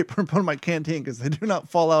crumble up paper and put in my canteen because they do not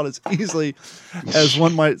fall out as easily as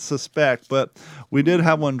one might suspect. But we did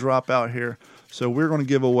have one drop out here, so we're going to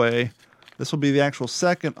give away. This will be the actual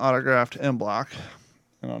second autographed end block.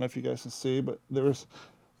 I don't know if you guys can see, but there's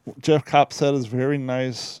Jeff Copsetta's very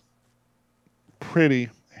nice, pretty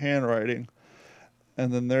handwriting. And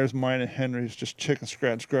then there's mine and Henry's just chicken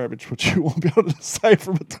scratch garbage, which you won't be able to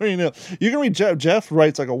decipher between them. You can read Jeff. Jeff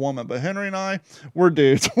writes like a woman, but Henry and I, we're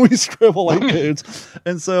dudes. We scribble like dudes.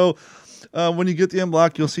 And so when you get the end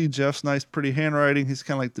block, you'll see Jeff's nice, pretty handwriting. He's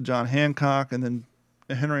kind of like the John Hancock. And then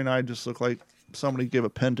Henry and I just look like somebody gave a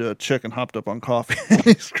pen to a chick and hopped up on coffee.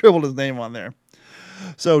 He scribbled his name on there.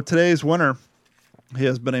 So today's winner, he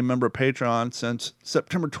has been a member of Patreon since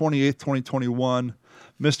September 28th, 2021.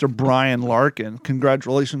 Mr. Brian Larkin.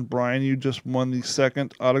 Congratulations, Brian. You just won the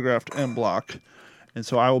second autographed end block. And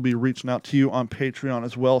so I will be reaching out to you on Patreon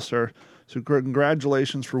as well, sir. So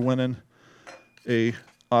congratulations for winning a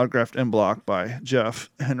autographed end block by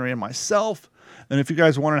Jeff, Henry, and myself. And if you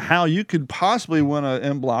guys wondering how you could possibly win an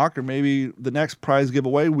end block or maybe the next prize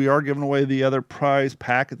giveaway, we are giving away the other prize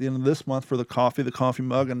pack at the end of this month for the coffee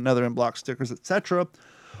mug, and another end block stickers, etc.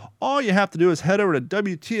 All you have to do is head over to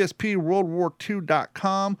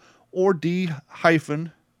WTSPWWII.com or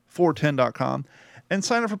D-410.com and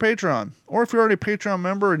sign up for Patreon. Or if you're already a Patreon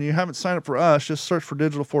member and you haven't signed up for us, just search for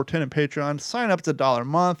Digital 410 in Patreon. Sign up. It's $1 a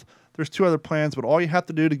month. There's 2 other plans, but all you have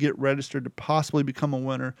to do to get registered to possibly become a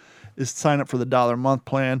winner is sign up for the $1 a month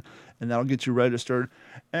plan, and that'll get you registered.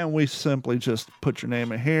 And we simply just put your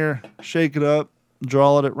name in here, shake it up,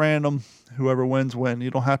 draw it at random. Whoever wins, win.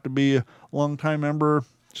 You don't have to be a long-time member.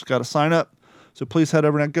 Just got to sign up. So please head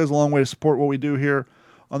over. And that goes a long way to support what we do here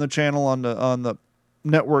on the channel, on the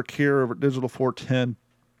network here over at Digital 410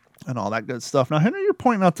 and all that good stuff. Now, Henry, you're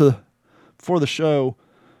pointing out before the show,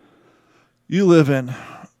 you live in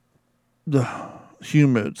the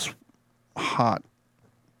humid, hot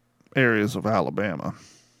areas of Alabama.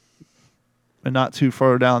 And not too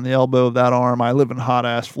far down the elbow of that arm, I live in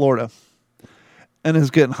hot-ass Florida. And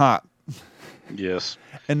it's getting hot. Yes.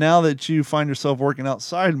 And now that you find yourself working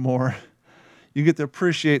outside more, you get to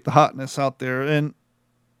appreciate the hotness out there. And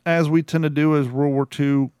as we tend to do as World War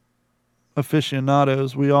II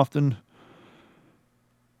aficionados, we often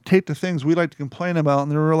take the things we like to complain about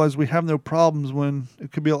and then realize we have no problems when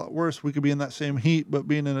it could be a lot worse. We could be in that same heat, but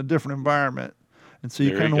being in a different environment. And so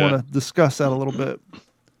you kind of want to discuss that a little bit.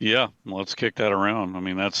 Yeah, let's kick that around. I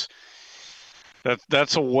mean, that's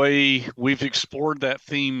a way we've explored that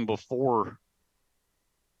theme before.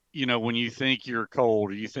 You know, when you think you're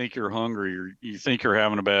cold, or you think you're hungry, or you think you're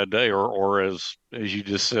having a bad day, or as you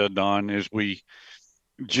just said, Don, as we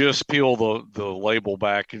just peel the label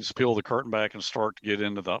back and peel the curtain back and start to get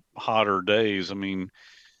into the hotter days. I mean,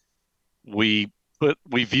 we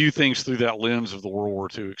view things through that lens of the World War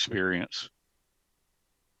II experience.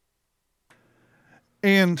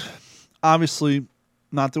 And obviously,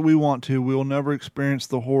 not that we want to, we will never experience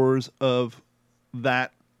the horrors of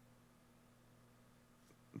that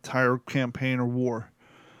entire campaign or war.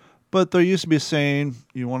 But there used to be a saying,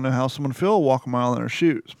 you want to know how someone feels? Walk a mile in their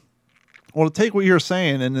shoes. Well, to take what you're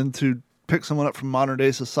saying and then to pick someone up from modern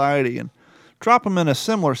day society and drop them in a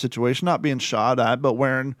similar situation, not being shot at, but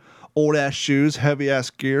wearing old ass shoes, heavy ass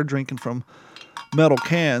gear, drinking from metal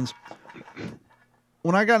cans.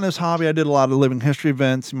 When I got in this hobby, I did a lot of living history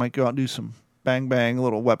events. You might go out and do some bang bang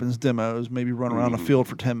little weapons demos, maybe run around a field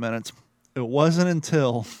for 10 minutes. It wasn't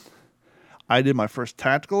until I did my first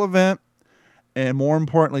tactical event and, more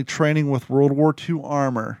importantly, training with World War II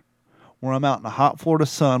armor, where I'm out in the hot Florida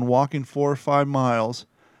sun walking 4 or 5 miles,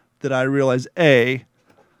 that I realized, A,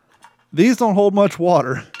 these don't hold much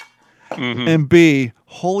water, and B,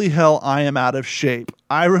 holy hell, I am out of shape.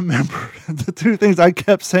 I remember the two things I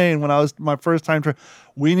kept saying when I was my first time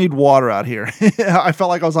we need water out here. I felt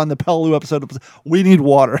like I was on the Pellew episode of we need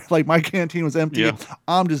water. Like my canteen was empty. Yeah.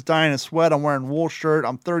 I'm just dying of sweat. I'm wearing a wool shirt.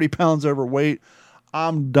 I'm 30 pounds overweight.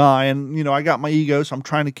 I'm dying. You know, I got my ego, so I'm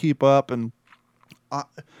trying to keep up. And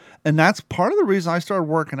that's part of the reason I started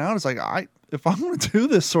working out is like, if I'm going to do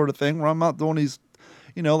this sort of thing where I'm out doing these,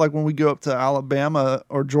 you know, like when we go up to Alabama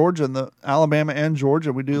or Georgia, and the Alabama and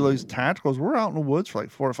Georgia, we do these tacticals. We're out in the woods for like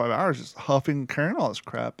 4 or 5 hours, just huffing, carrying all this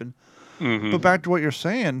crap. And but back to what you're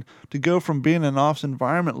saying, to go from being in an office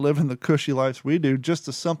environment, living the cushy lives we do, just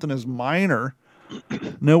to something as minor,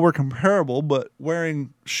 nowhere comparable, but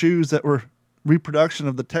wearing shoes that were reproduction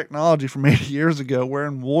of the technology from 80 years ago,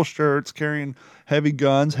 wearing wool shirts, carrying heavy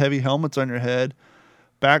guns, heavy helmets on your head,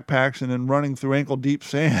 backpacks, and then running through ankle-deep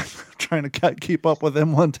sand, trying to keep up with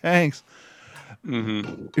M1 tanks.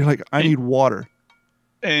 You're like, I need water.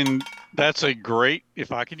 And that's a great,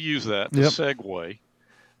 if I could use that, to segue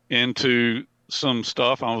into some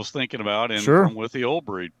stuff I was thinking about from with the old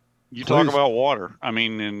breed. You talk about water. I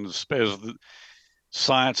mean, as the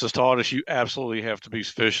science has taught us, you absolutely have to be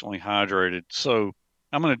sufficiently hydrated. So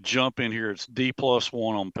I'm going to jump in here. It's D+1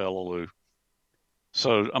 on Pellew.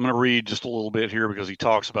 So I'm going to read just a little bit here because he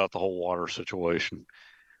talks about the whole water situation.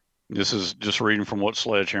 This is just reading from what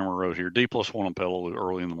Sledgehammer wrote here. D+1 on Pellew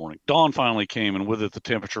early in the morning. Dawn finally came, and with it the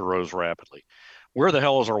temperature rose rapidly. Where the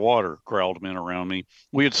hell is our water? Growled men around me.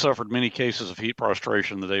 We had suffered many cases of heat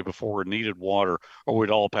prostration the day before and needed water, or we'd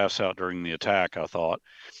all pass out during the attack, I thought.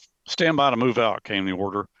 Stand by to move out, came the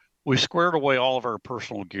order. We squared away all of our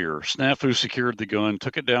personal gear. Snafu secured the gun,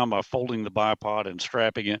 took it down by folding the bipod and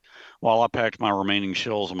strapping it while I packed my remaining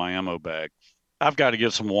shells in my ammo bag. I've got to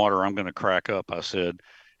get some water. I'm going to crack up, I said.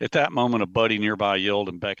 At that moment, a buddy nearby yelled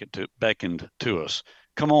and beckoned to us.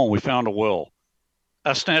 Come on, we found a well.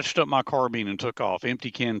 I snatched up my carbine and took off, empty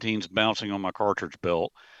canteens bouncing on my cartridge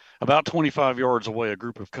belt. About 25 yards away, a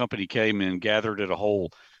group of Company K men gathered at a hole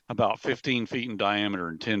about 15 feet in diameter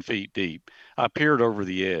and 10 feet deep. I peered over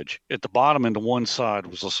the edge. At the bottom and to one side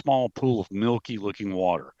was a small pool of milky-looking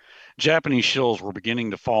water. Japanese shells were beginning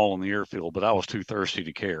to fall on the airfield, but I was too thirsty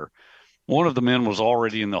to care. One of the men was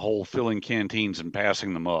already in the hole filling canteens and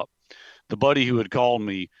passing them up. The buddy who had called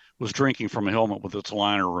me was drinking from a helmet with its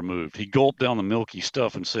liner removed. He gulped down the milky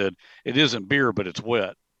stuff and said, "It isn't beer, but it's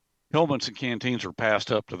wet." Helmets and canteens were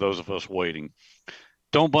passed up to those of us waiting.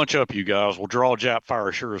 "Don't bunch up, you guys. We'll draw Jap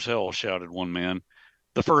fire sure as hell," shouted one man.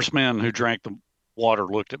 The first man who drank the water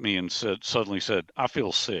looked at me and suddenly said, "I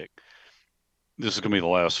feel sick." This is going to be the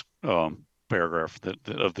last paragraph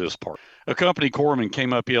of this part. A company corpsman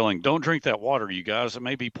came up yelling, "Don't drink that water, you guys. It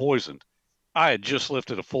may be poisoned." I had just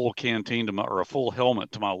lifted a full canteen or a full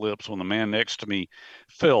helmet to my lips when the man next to me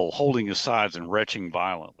fell, holding his sides and retching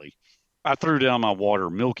violently. I threw down my water,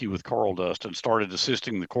 milky with coral dust, and started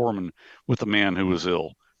assisting the corpsman with the man who was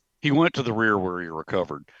ill. He went to the rear where he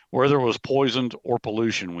recovered. Whether it was poisoned or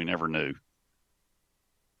pollution, we never knew.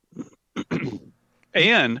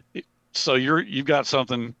 And so you've got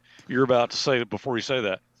something you're about to say before you say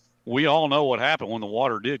that. We all know what happened when the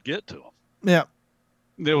water did get to him. Yeah.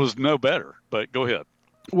 There was no better, but go ahead.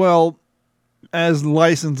 Well, as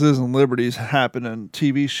licenses and liberties happen in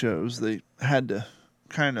TV shows, they had to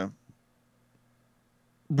kind of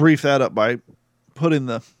brief that up by putting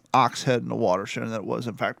the ox head in the water, showing that it was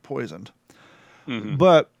in fact poisoned. Mm-hmm.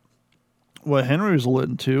 But what Henry was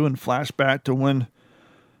alluding to, and flashback to when,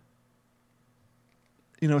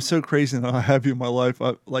 it's so crazy that I have you in my life.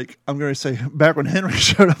 I'm going to say back when Henry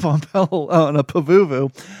showed up on a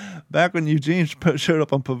Pavuvu, back when Eugene showed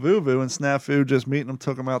up on Pavuvu and Snafu just meeting him,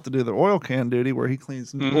 took him out to do their oil can duty where he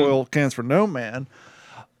cleans oil cans for no man.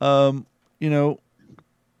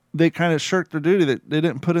 They kind of shirked their duty. They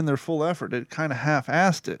didn't put in their full effort. They kind of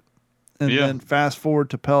half-assed it. And then fast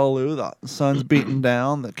forward to Peleliu, the sun's beaten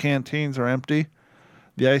down, the canteens are empty,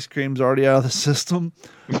 the ice cream's already out of the system.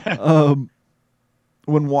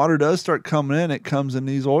 When water does start coming in, it comes in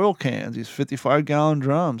these oil cans, these 55-gallon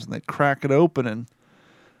drums, and they crack it open. And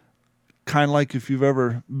kind of like if you've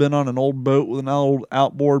ever been on an old boat with an old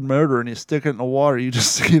outboard motor and you stick it in the water, you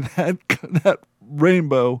just see that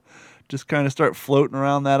rainbow just kind of start floating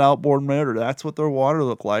around that outboard motor. That's what their water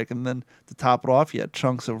looked like. And then to top it off, you had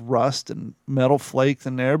chunks of rust and metal flakes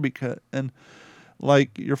in there and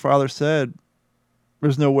like your father said,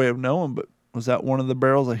 there's no way of knowing, but was that one of the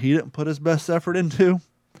barrels that he didn't put his best effort into?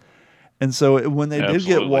 And so when they did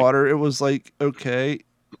get water, it was like, okay,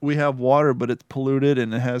 we have water, but it's polluted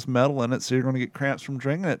and it has metal in it, so you're going to get cramps from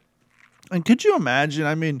drinking it. And could you imagine?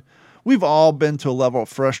 I mean, we've all been to a level of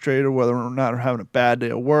frustrated, whether or not we're having a bad day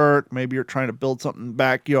of work. Maybe you're trying to build something in the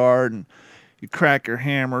backyard and you crack your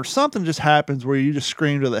hammer. Something just happens where you just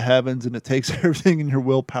scream to the heavens and it takes everything in your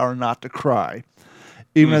willpower not to cry.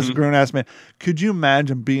 Even as a grown-ass man. Could you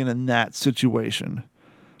imagine being in that situation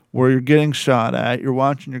where you're getting shot at, you're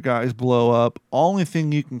watching your guys blow up, only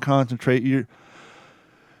thing you can concentrate, your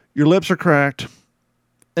lips are cracked,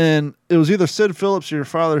 and it was either Sid Phillips or your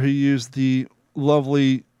father who used the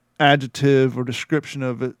lovely adjective or description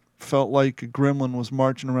of it, felt like a gremlin was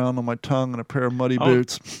marching around on my tongue in a pair of muddy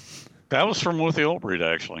boots. That was from With the Old Breed,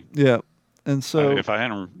 actually. Yeah. And so if I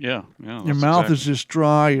hadn't, your mouth is just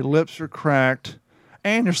dry, your lips are cracked,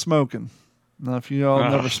 and you're smoking. Now, if you all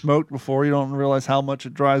never smoked before, you don't realize how much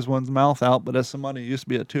it dries one's mouth out. But as somebody who used to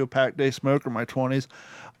be a 2-pack day smoker in my 20s,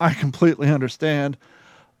 I completely understand.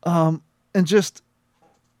 And just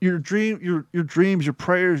your dreams, your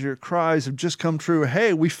prayers, your cries have just come true.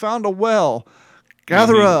 Hey, we found a well.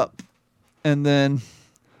 Gather up. And then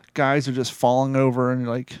guys are just falling over, and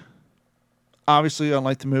like, obviously,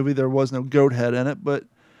 unlike the movie, there was no goat head in it, but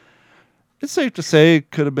it's safe to say it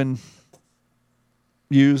could have been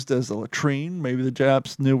used as a latrine. Maybe the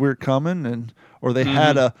Japs knew we were coming, or they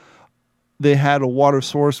had a water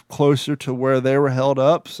source closer to where they were held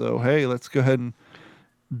up. So hey, let's go ahead and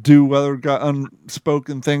do whether got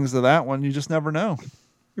unspoken things to that one. You just never know.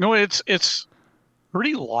 No, it's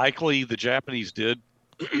pretty likely the Japanese did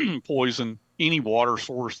poison any water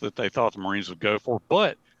source that they thought the Marines would go for.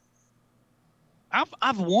 But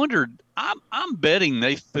I've wondered. I'm betting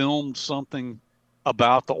they filmed something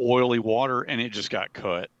about the oily water and it just got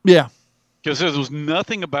cut. Yeah. Because there was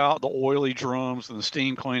nothing about the oily drums and the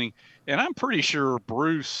steam cleaning. And I'm pretty sure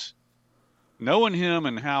Bruce, knowing him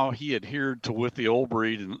and how he adhered to With the Old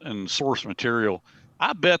Breed and source material,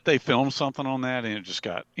 I bet they filmed something on that and it just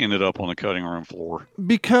ended up on the cutting room floor.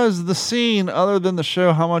 Because the scene, other than to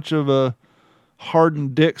show how much of a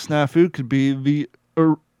hardened dick Snafu could be, the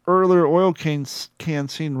earlier oil can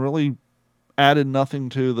scene really added nothing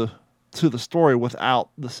to the story without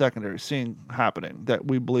the secondary scene happening that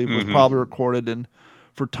we believe was probably recorded and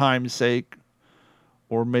for time's sake,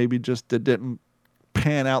 or maybe just it didn't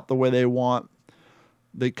pan out the way they want.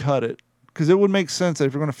 They cut it because it would make sense that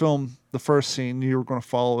if you're going to film the first scene, you were going to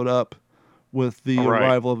follow it up with the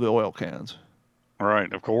arrival of the oil cans. All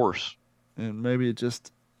right, of course. And maybe it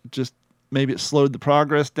just maybe it slowed the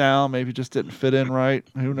progress down. Maybe it just didn't fit in right.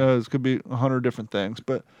 Who knows? Could be 100 different things.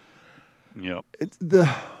 But it's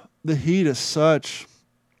the heat is such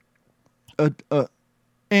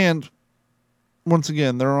and once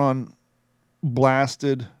again, they're on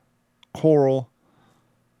blasted coral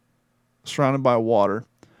surrounded by water.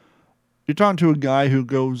 You're talking to a guy who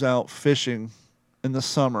goes out fishing in the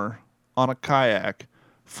summer on a kayak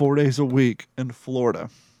 4 days a week in Florida.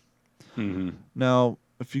 Now,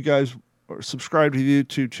 if you guys or subscribe to the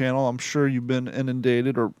YouTube channel, I'm sure you've been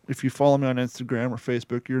inundated, or if you follow me on Instagram or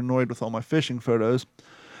Facebook, you're annoyed with all my fishing photos.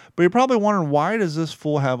 But you're probably wondering, why does this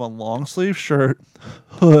fool have a long sleeve shirt,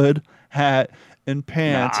 hood, hat, and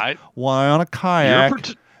pants? Why on a kayak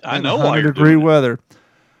in 100-degree weather?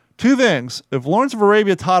 Two things. If Lawrence of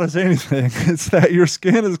Arabia taught us anything, it's that your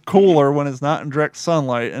skin is cooler when it's not in direct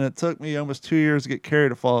sunlight, and it took me almost 2 years to get Carrie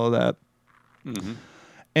to follow that. Mm-hmm.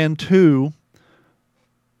 And two,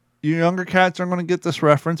 you younger cats aren't going to get this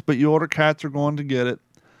reference, but you older cats are going to get it.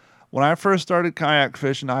 When I first started kayak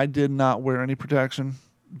fishing, I did not wear any protection.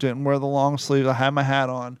 Didn't wear the long sleeves. I had my hat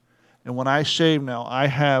on. And when I shave now, I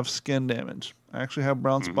have skin damage. I actually have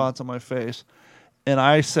brown spots on my face. And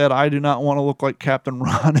I said, I do not want to look like Captain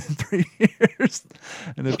Ron in 3 years.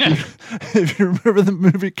 And if you remember the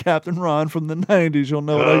movie Captain Ron from the 90s, you'll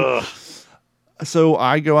know So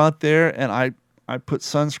I go out there and I put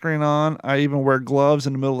sunscreen on. I even wear gloves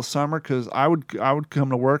in the middle of summer because I would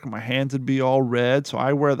come to work and my hands would be all red. So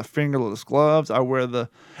I wear the fingerless gloves.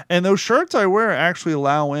 And those shirts I wear actually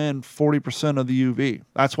allow in 40% of the UV.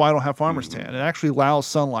 That's why I don't have farmer's tan. It actually allows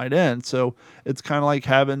sunlight in. So it's kind of like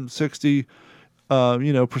having 60%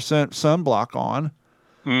 sunblock on.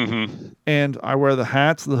 Mm-hmm. And I wear the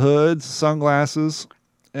hats, the hoods, sunglasses.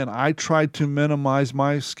 And I try to minimize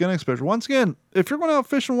my skin exposure. Once again, if you're going out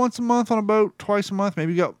fishing once a month on a boat, twice a month,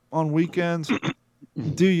 maybe you got on weekends,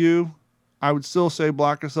 do you? I would still say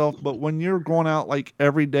block yourself. But when you're going out like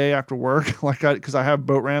every day after work, because I have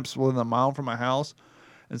boat ramps within a mile from my house,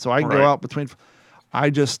 and so I can go out between.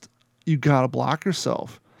 You got to block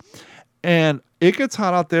yourself. And it gets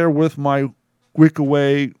hot out there with my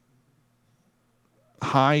Wickaway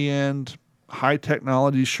high-end,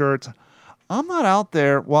 high-technology shirts. I'm not out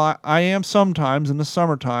there. Well, I am sometimes in the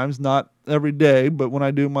summer times, not every day, but when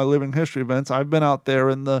I do my living history events, I've been out there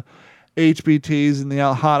in the HBTs in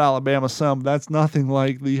the hot Alabama sun. But that's nothing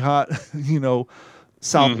like the hot,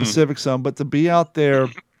 South Pacific sun. But to be out there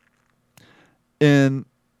in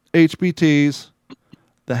HBTs,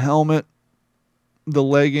 the helmet, the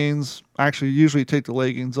leggings, actually usually take the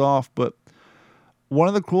leggings off, but one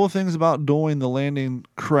of the cool things about doing the landing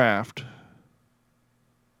craft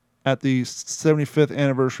at the 75th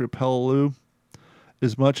anniversary of Peleliu,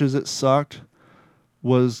 as much as it sucked,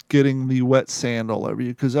 was getting the wet sand all over you.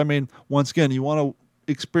 Because, once again, you want to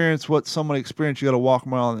experience what somebody experienced, you got to walk a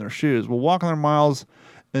mile in their shoes. Well, walking their miles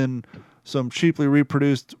in some cheaply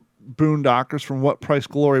reproduced boondockers from What Price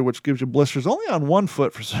Glory, which gives you blisters only on one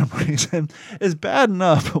foot for some reason, is bad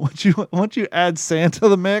enough. But once you add sand to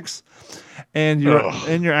the mix, and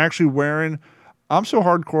you're actually wearing, I'm so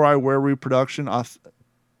hardcore, I wear reproduction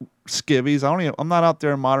skivvies. I'm not out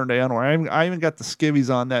there in modern day underwear. I even got the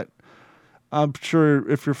skivvies on that. I'm sure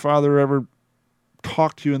if your father ever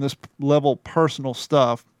talked to you in this level personal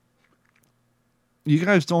stuff, you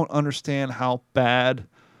guys don't understand how bad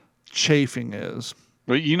chafing is.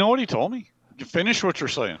 But you know what he told me? Finish what you're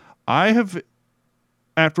saying. I have,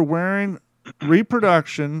 after wearing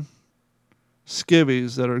reproduction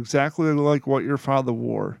skivvies that are exactly like what your father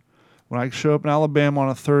wore, when I show up in Alabama on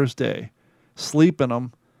a Thursday, sleep in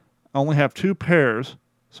them, I only have 2 pairs,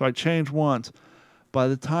 so I change once. By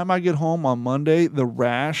the time I get home on Monday, the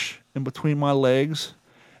rash in between my legs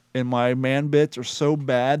and my man bits are so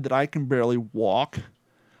bad that I can barely walk.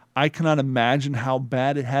 I cannot imagine how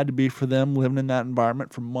bad it had to be for them living in that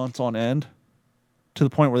environment for months on end, to the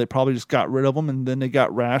point where they probably just got rid of them and then they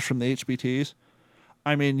got rash from the HBTs.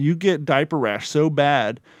 You get diaper rash so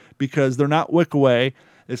bad because they're not Wickaway.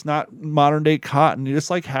 It's not modern day cotton. You're just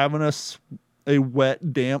like having a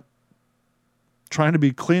wet, damp, trying to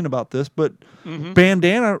be clean about this, but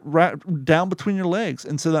bandana down between your legs,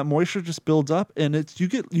 and so that moisture just builds up, and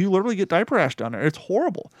you literally get diaper rash down there. It's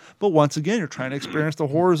horrible. But once again, you're trying to experience the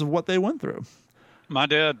horrors of what they went through. My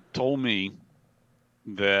dad told me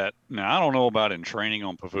that, now I don't know about in training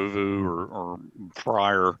on Pavuvu or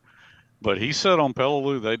prior, but he said on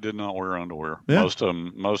Peleliu they did not wear underwear. Yeah. Most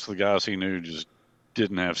of the guys he knew just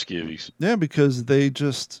didn't have skivvies. Yeah, because they're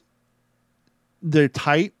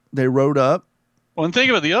tight. They rode up. Well, and think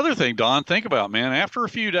about the other thing, Don. Think about, man, after a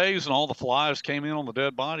few days and all the flies came in on the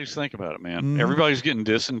dead bodies, think about it, man. Everybody's getting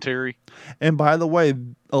dysentery. And by the way,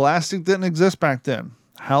 elastic didn't exist back then.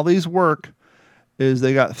 How these work is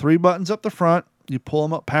they got 3 buttons up the front. You pull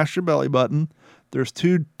them up past your belly button. There's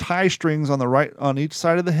 2 tie strings on each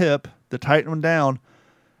side of the hip to tighten them down.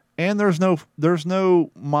 And there's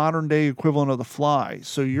no modern day equivalent of the fly.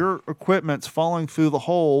 So your equipment's falling through the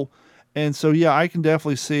hole. And so, yeah, I can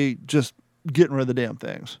definitely see just getting rid of the damn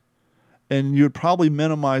things. And you would probably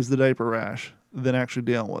minimize the diaper rash than actually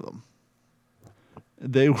dealing with them.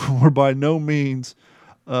 They were by no means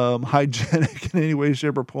hygienic in any way,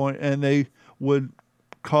 shape, or point, and they would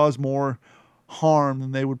cause more harm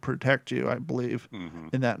than they would protect you, I believe,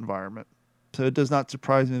 in that environment. So it does not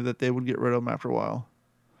surprise me that they would get rid of them after a while.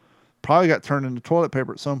 Probably got turned into toilet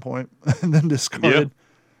paper at some point and then discarded.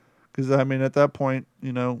 Because I mean, at that point,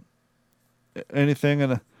 you know, anything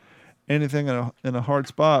in a hard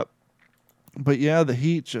spot. But yeah, the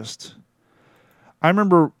heat just. I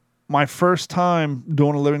remember my first time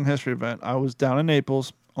doing a living history event. I was down in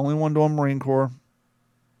Naples, only one doing Marine Corps,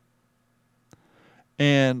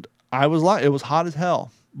 and it was hot as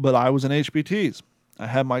hell, but I was in HBTs. I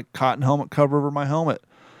had my cotton helmet cover over my helmet.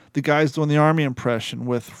 The guys doing the Army impression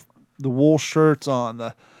with the wool shirts on,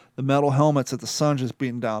 the metal helmets that the sun just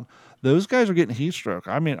beating down. Those guys are getting heat stroke.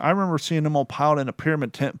 I mean, I remember seeing them all piled in a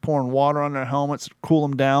pyramid tent, pouring water on their helmets, cool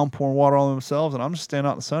them down, pouring water on themselves, and I'm just standing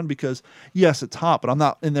out in the sun because, yes, it's hot, but I'm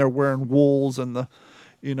not in there wearing wools and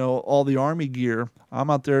all the Army gear. I'm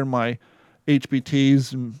out there in my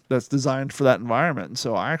HBTs, and that's designed for that environment. And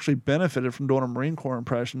so I actually benefited from doing a Marine Corps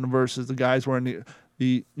impression versus the guys wearing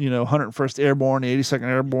the 101st Airborne, the 82nd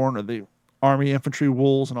Airborne, or the Army infantry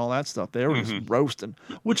wools and all that stuff. They were just roasting,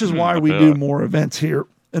 which is why we do more events here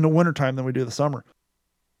in the wintertime than we do the summer.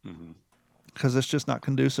 Because it's just not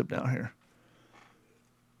conducive down here.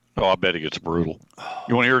 Oh, I bet it gets brutal.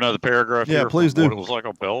 You want to hear another paragraph here? Yeah, please do. What it was like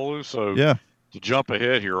on Belarus? So yeah. To jump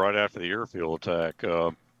ahead here right after the airfield attack,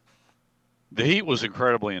 the heat was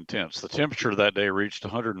incredibly intense. The temperature that day reached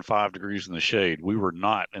 105 degrees in the shade. We were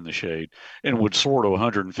not in the shade and would soar to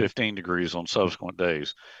 115 degrees on subsequent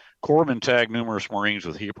days. Corpsmen tagged numerous Marines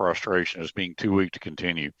with heat prostration as being too weak to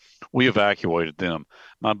continue. We evacuated them.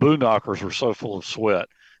 My boondockers were so full of sweat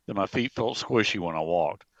that my feet felt squishy when I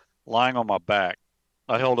walked. Lying on my back,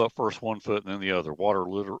 I held up first one foot and then the other. Water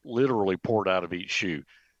literally poured out of each shoe.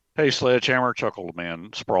 Hey, Sledgehammer, chuckled a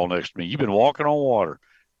man sprawled next to me. You've been walking on water.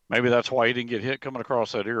 Maybe that's why you didn't get hit coming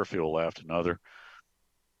across that airfield, laughed another.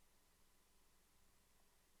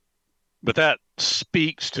 But that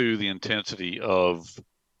speaks to the intensity of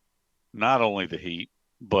not only the heat,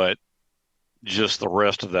 but just the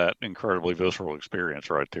rest of that incredibly visceral experience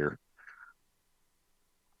right there.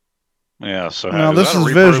 Yeah, so now this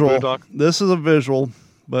is visual. This is a visual,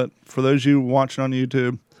 but for those of you watching on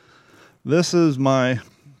YouTube, this is my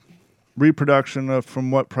reproduction of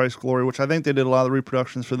From What Price Glory, which I think they did a lot of the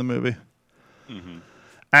reproductions for the movie.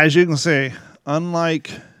 As you can see,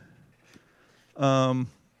 unlike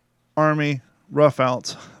Army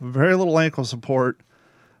roughouts, very little ankle support.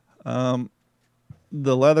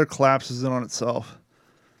 The leather collapses in on itself.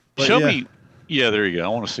 But Show me. Yeah, there you go. I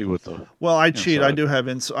want to see what the. Well, I cheat. I do have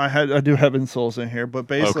I do have insoles in here, but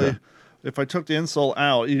basically, if I took the insole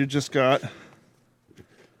out, you just got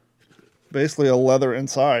basically a leather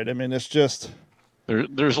inside. I mean, it's just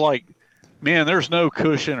there's like, man, there's no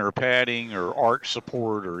cushion or padding or arch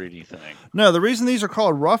support or anything. No, the reason these are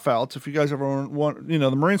called roughouts, if you guys ever want,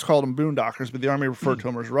 the Marines called them boondockers, but the Army referred to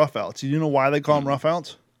them as roughouts. You know why they call them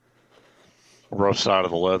roughouts? Rough side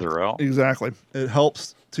of the leather out. Exactly. It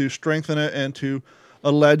helps to strengthen it and to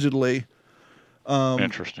allegedly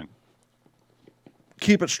interesting.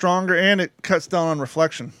 Keep it stronger, and it cuts down on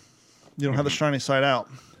reflection. You don't have the shiny side out.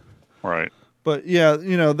 Right. But yeah,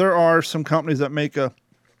 there are some companies that make a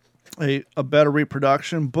better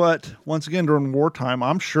reproduction, but once again, during wartime,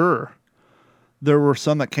 I'm sure there were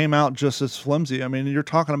some that came out just as flimsy. I mean, you're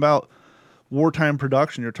talking about wartime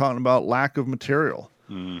production. You're talking about lack of material.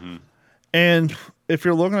 And if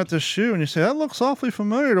you're looking at this shoe and you say, that looks awfully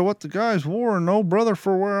familiar to what the guys wore and no brother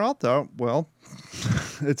for wear out there. Well,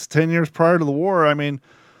 it's 10 years prior to the war. I mean,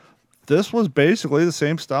 this was basically the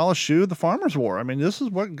same style of shoe the farmers wore. I mean, this is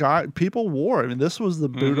what people wore. I mean, this was the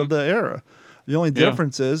boot of the era. The only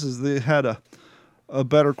difference is they had a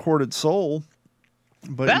better corded sole.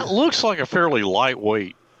 But that looks like a fairly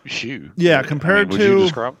lightweight shoe. Yeah, compared would to. You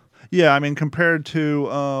describe? Yeah, I mean, compared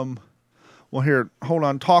to. Well, here, hold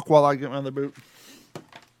on. Talk while I get my other boot.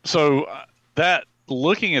 So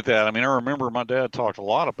looking at that, I mean, I remember my dad talked a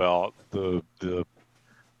lot about the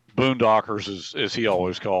boondockers, as he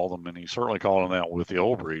always called them, and he certainly called them that with the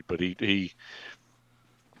old breed. But he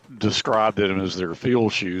described them as their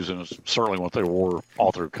field shoes, and it's certainly what they wore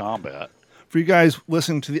all through combat. For you guys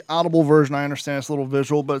listening to the audible version, I understand it's a little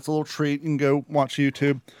visual, but it's a little treat. You can go watch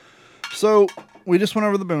YouTube. So we just went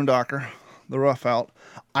over the boondocker, the rough out.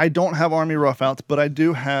 I don't have Army roughouts, but I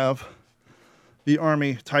do have the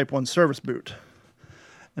Army Type 1 service boot.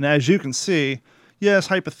 And as you can see, yes,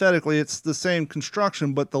 hypothetically, it's the same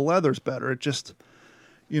construction, but the leather's better. It just,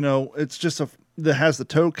 that has the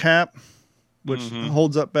toe cap, which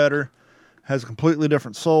holds up better, has a completely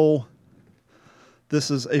different sole. This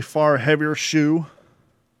is a far heavier shoe.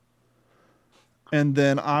 And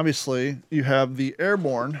then obviously you have the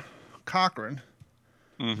airborne Cochrane.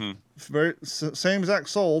 Mm-hmm. Same exact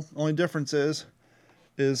sole. Only difference is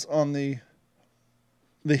on the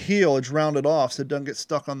heel, it's rounded off so it doesn't get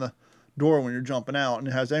stuck on the door when you're jumping out, and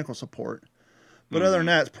it has ankle support. But other than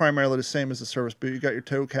that, it's primarily the same as the service boot. You got your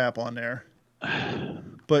toe cap on there.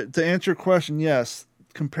 But to answer your question, yes,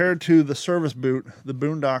 compared to the service boot, the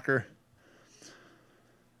Boondocker,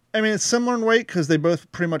 I mean, it's similar in weight because they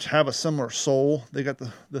both pretty much have a similar sole. They got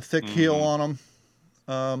the thick heel on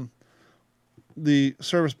them. The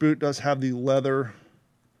service boot does have the leather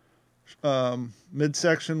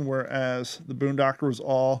midsection, whereas the Boondocker was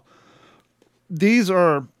all. These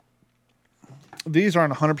aren't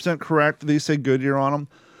 100% correct. These say Goodyear on them.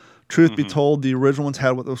 Truth be told, the original ones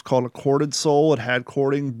had what was called a corded sole. It had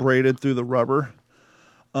cording braided through the rubber.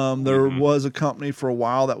 There was a company for a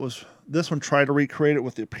while this one tried to recreate it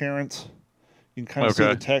with the appearance. You can kind of see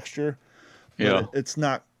the texture. Yeah. It's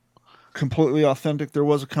not completely authentic. There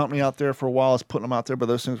was a company out there for a while that's putting them out there, but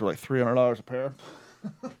those things were like $300 a pair.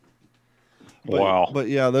 Wow. But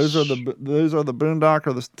yeah, those are the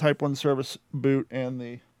Boondocker, the Type 1 service boot, and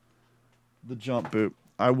the jump boot.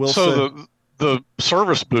 I will say. So the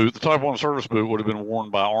service boot, the Type 1 service boot, would have been worn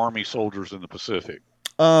by Army soldiers in the Pacific.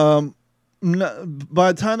 No,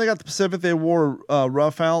 by the time they got to the Pacific, they wore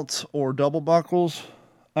rough outs or double buckles.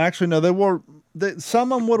 Actually, no,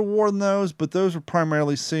 some of them would have worn those, but those were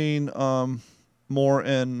primarily seen more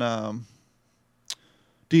in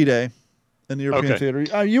D-Day in the European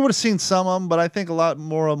theater. You would have seen some of them, but I think a lot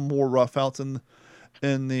more of them wore rough outs in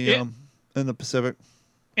the Pacific.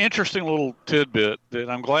 Interesting little tidbit that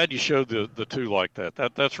I'm glad you showed the two like that.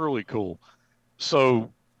 That's really cool.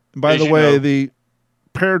 So, by the way, the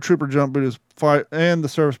paratrooper jump boot and the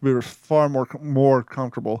service boot are far more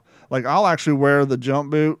comfortable. Like, I'll actually wear the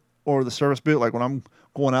jump boot or the service boot. Like when I'm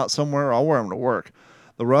going out somewhere, I'll wear them to work.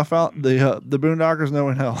 The rough out, the Boondockers, no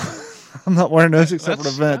in hell. I'm not wearing those except for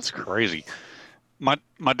events. That's crazy.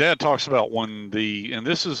 My dad talks about and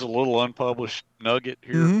this is a little unpublished nugget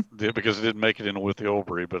here because it didn't make it into With the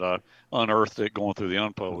Old-Breed, but I unearthed it going through the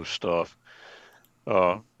unpublished stuff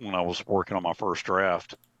when I was working on my first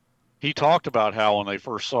draft. He talked about how when they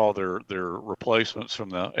first saw their replacements from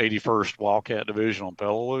the 81st Wildcat Division on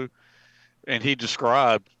Peleliu, and he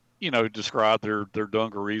described their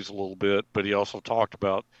dungarees a little bit, but he also talked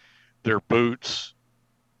about their boots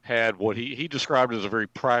had what he described as a very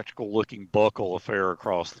practical looking buckle affair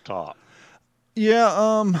across the top. Yeah,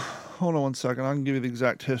 hold on one second. I can give you the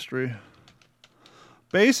exact history.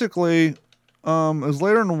 Basically, it was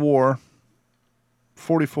later in the war,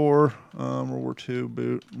 44, World War II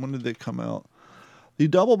boot. When did they come out? The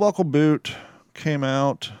double buckle boot came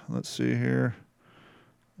out, let's see here.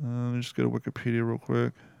 Let me just go to Wikipedia real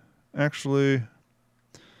quick. Actually,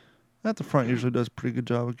 at the front usually does a pretty good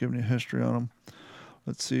job of giving you history on them.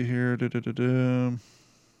 Let's see here.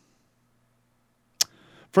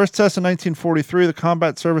 First test in 1943, the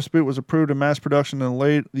combat service boot was approved in mass production in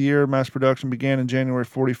late the year. Mass production began in January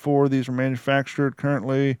 44. These were manufactured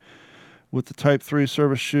currently with the Type 3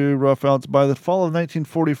 service shoe, rough outs. By the fall of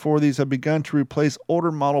 1944, these had begun to replace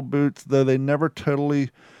older model boots, though they never totally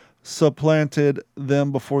supplanted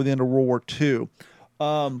them before the end of World War II.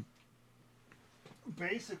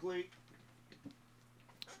 Basically,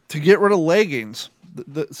 to get rid of leggings,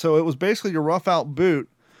 so it was basically your rough out boot,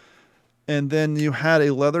 and then you had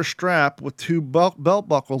a leather strap with two belt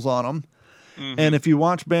buckles on them. Mm-hmm. And if you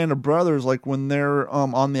watch Band of Brothers, like when they're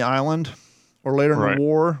on the island or later in the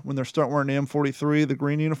war, when they're starting wearing the M43, the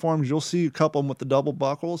green uniforms, you'll see a couple of them with the double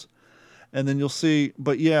buckles. And then you'll see,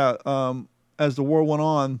 but yeah, as the war went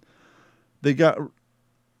on, they got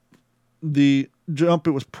the jump.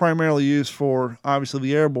 It was primarily used for, obviously,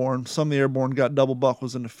 the airborne. Some of the airborne got double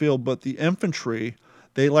buckles in the field, but the infantry,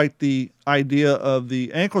 they liked the idea of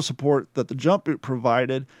the ankle support that the jump boot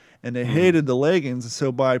provided, and they hated the leggings. And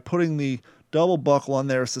so by putting the double buckle on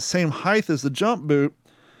there, it's the same height as the jump boot,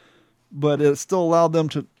 but it still allowed them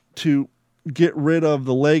to get rid of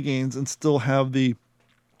the leggings and still have the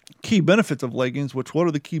key benefits of leggings. Which, what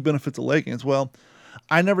are the key benefits of leggings? Well,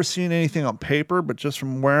 I never seen anything on paper, but just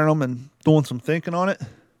from wearing them and doing some thinking on it,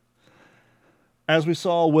 as we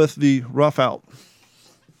saw with the rough out,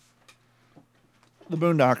 the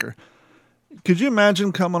Boondocker. Could you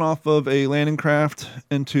imagine coming off of a landing craft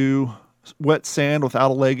into wet sand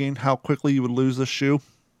without a legging, how quickly you would lose this shoe?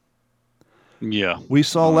 Yeah. We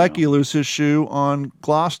saw Lecky lose his shoe on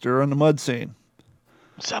Gloucester in the mud scene.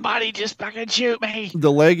 Somebody just fucking shoot me.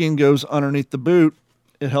 The legging goes underneath the boot.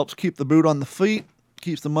 It helps keep the boot on the feet,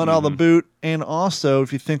 keeps the mud out of the boot, and also,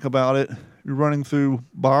 if you think about it, you're running through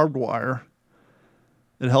barbed wire.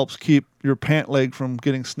 It helps keep your pant leg from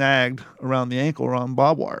getting snagged around the ankle around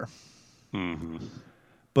barbed wire. Mm-hmm.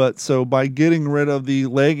 But so by getting rid of the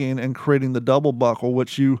legging and creating the double buckle,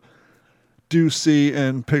 which you do see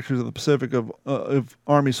in pictures of the Pacific of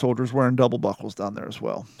Army soldiers wearing double buckles down there as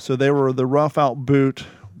well. So they were the rough out boot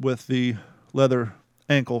with the leather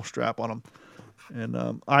ankle strap on them.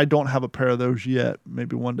 And I don't have a pair of those yet.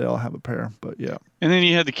 Maybe one day I'll have a pair, but yeah. And then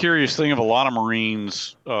you had the curious thing of a lot of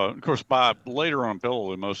Marines, of course, by later on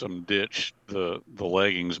Pillow, most of them ditched the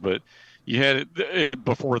leggings, but you had it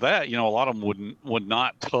before that, a lot of them would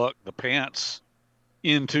not tuck the pants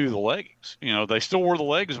into the leggings. They still wore the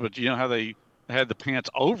leggings, but you know how they had the pants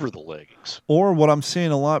over the leggings. Or what I'm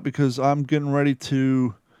seeing a lot, because I'm getting ready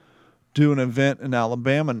to do an event in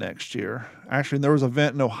Alabama next year. Actually, there was an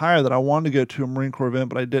event in Ohio that I wanted to go to, a Marine Corps event,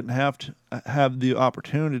 but I didn't have the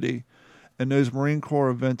opportunity. And those Marine Corps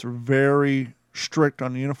events are very strict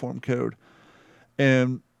on the uniform code.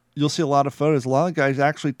 And you'll see a lot of photos. A lot of guys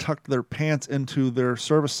actually tucked their pants into their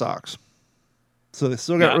service socks. So they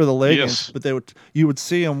still got rid of the leggings, but you would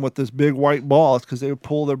see them with this big white balls because they would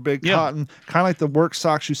pull their big cotton, kind of like the work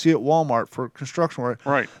socks you see at Walmart for construction work.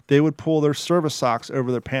 Right. They would pull their service socks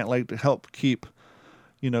over their pant leg to help keep,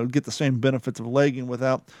 get the same benefits of legging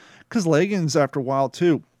without, because leggings after a while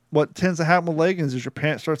too, what tends to happen with leggings is your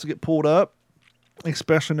pants starts to get pulled up,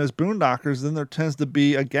 especially in those boondockers. Then there tends to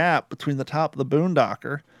be a gap between the top of the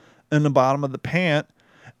boondocker and the bottom of the pant,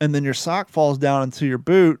 and then your sock falls down into your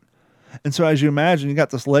boot. And so as you imagine, you got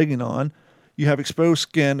this legging on, you have exposed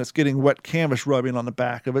skin that's getting wet canvas rubbing on the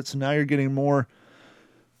back of it. So now you're getting more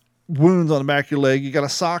wounds on the back of your leg. You got a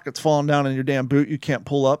sock that's falling down in your damn boot you can't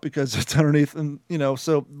pull up because it's underneath. And,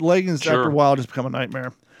 so leggings after a while just become a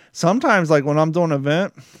nightmare. Sometimes, like when I'm doing an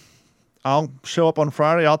event, I'll show up on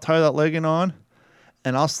Friday, I'll tie that legging on,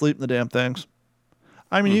 and I'll sleep in the damn things.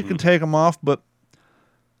 I mean, you can take them off, but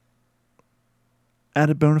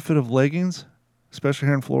added benefit of leggings, especially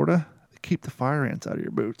here in Florida, keep the fire ants out of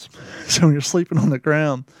your boots. So when you're sleeping on the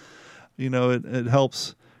ground, it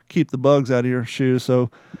helps keep the bugs out of your shoes.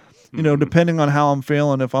 So, depending on how I'm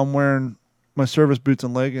feeling, if I'm wearing my service boots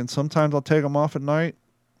and leggings, sometimes I'll take them off at night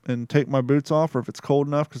and take my boots off, or if it's cold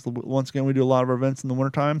enough, because once again, we do a lot of our events in the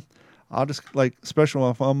wintertime. I'll just, especially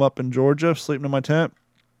if I'm up in Georgia, sleeping in my tent,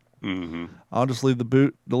 I'll just leave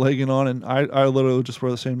the legging on, and I literally just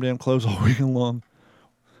wear the same damn clothes all weekend long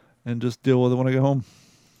and just deal with it when I get home.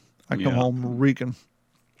 I come home reeking.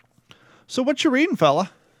 So what you reading, fella?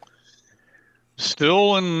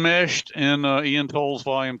 Still enmeshed in Ian Toll's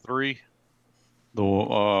Volume 3,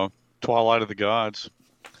 The Twilight of the Gods.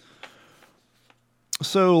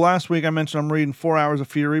 So last week I mentioned I'm reading 4 Hours of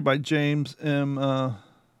Fury by James M.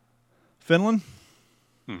 Finland.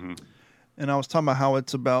 And I was talking about how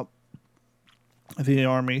it's about the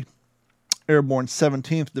Army Airborne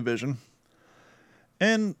 17th Division.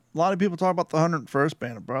 And a lot of people talk about the 101st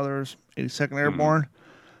Band of Brothers, 82nd Airborne,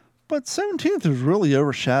 but 17th is really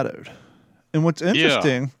overshadowed. And what's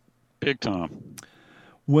interesting, big time,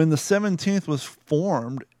 when the 17th was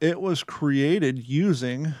formed, it was created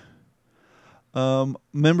using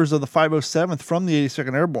members of the 507th from the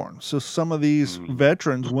 82nd Airborne. So some of these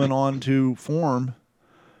veterans went on to form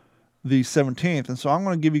the 17th. And so I'm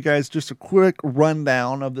going to give you guys just a quick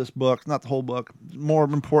rundown of this book, not the whole book. More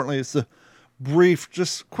importantly, it's the brief,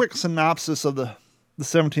 just quick synopsis of the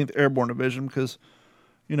 17th Airborne Division, because,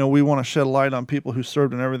 we want to shed a light on people who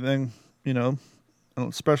served and everything, and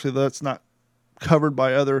especially that's not covered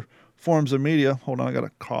by other forms of media. Hold on, I got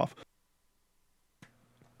a cough.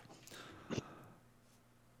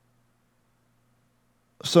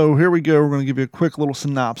 So here we go. We're going to give you a quick little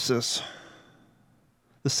synopsis.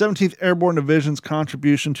 The 17th Airborne Division's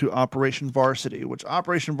contribution to Operation Varsity, which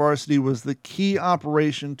Operation Varsity was the key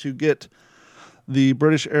operation to get the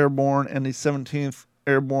British Airborne and the 17th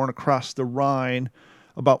Airborne across the Rhine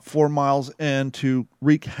about 4 miles in to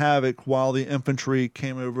wreak havoc while the infantry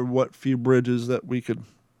came over what few bridges that we could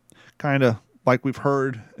kind of, like we've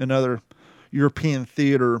heard in other European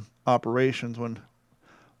theater operations when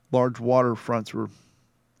large waterfronts were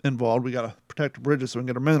involved. We got to protect the bridges so we can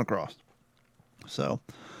get our men across. So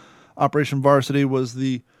Operation Varsity was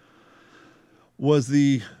the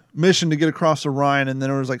mission to get across the Rhine, and then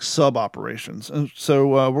there was like sub-operations. And so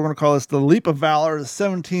we're going to call this the Leap of Valor, the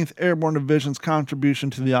 17th Airborne Division's contribution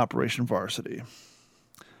to the Operation Varsity.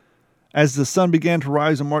 As the sun began to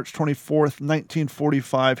rise on March 24th,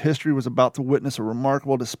 1945, history was about to witness a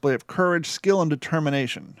remarkable display of courage, skill, and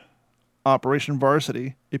determination. Operation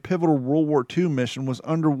Varsity, a pivotal World War II mission, was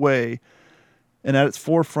underway, and at its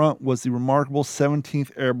forefront was the remarkable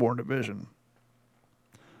 17th Airborne Division.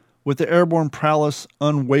 With the airborne prowess,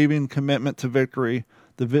 unwavering commitment to victory,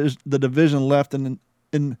 The division left an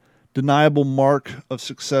undeniable mark of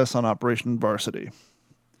success on Operation Varsity.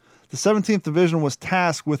 The 17th Division was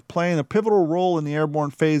tasked with playing a pivotal role in the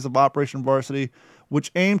airborne phase of Operation Varsity,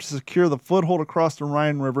 which aimed to secure the foothold across the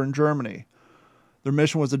Rhine River in Germany. Their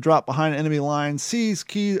mission was to drop behind enemy lines, seize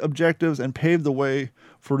key objectives, and pave the way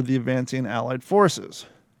for the advancing Allied forces.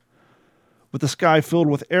 With the sky filled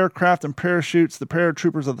with aircraft and parachutes, the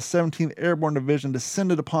paratroopers of the 17th Airborne Division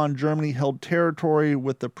descended upon Germany-held territory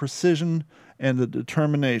with the precision and the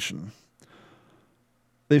determination.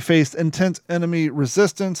 They faced intense enemy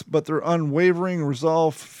resistance, but their unwavering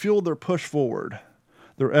resolve fueled their push forward.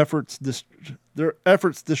 Their efforts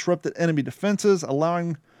disrupted enemy defenses,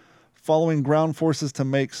 allowing following ground forces to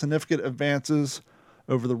make significant advances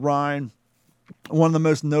over the Rhine. One of the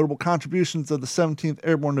most notable contributions of the 17th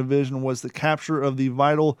Airborne Division was the capture of the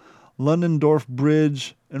vital Ludendorff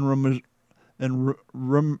Bridge in Remagen.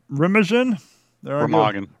 Remagen. There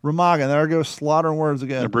I go, slaughtering words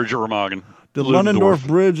again. The Bridge of Remagen. The Ludendorff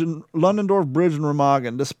Bridge in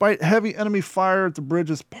Remagen. Despite heavy enemy fire at the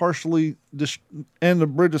bridge's partially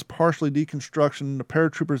deconstruction, the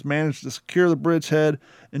paratroopers managed to secure the bridgehead,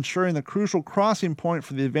 ensuring the crucial crossing point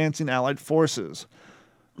for the advancing Allied forces.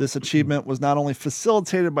 This achievement was not only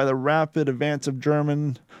facilitated by the rapid advance of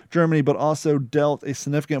Germany, but also dealt a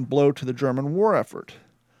significant blow to the German war effort.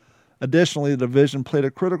 Additionally, the division played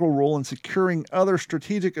a critical role in securing other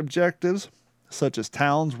strategic objectives, such as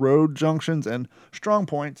towns, road junctions, and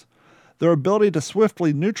strongpoints. Their ability to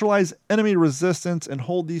swiftly neutralize enemy resistance and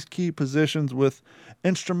hold these key positions was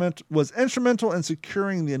instrumental in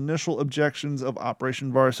securing the initial objectives of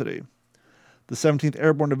Operation Varsity. The 17th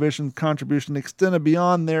Airborne Division's contribution extended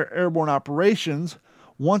beyond their airborne operations.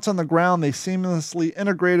 Once on the ground, they seamlessly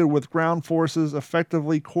integrated with ground forces,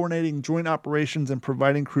 effectively coordinating joint operations and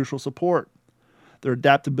providing crucial support. Their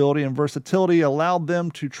adaptability and versatility allowed them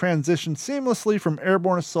to transition seamlessly from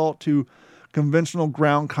airborne assault to conventional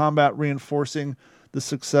ground combat, reinforcing the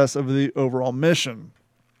success of the overall mission.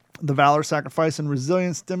 The valor, sacrifice, and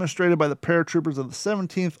resilience demonstrated by the paratroopers of the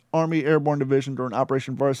 17th Army Airborne Division during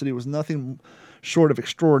Operation Varsity was nothing short of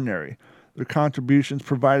extraordinary. Their contributions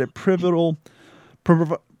proved pivotal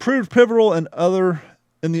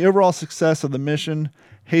in the overall success of the mission,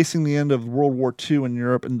 hastening the end of World War II in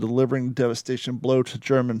Europe and delivering a devastation blow to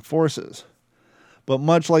German forces. But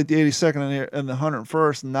much like the 82nd and the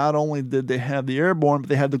 101st, not only did they have the airborne, but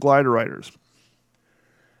they had the glider riders.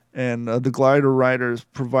 And the glider riders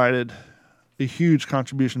provided a huge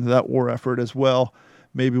contribution to that war effort as well.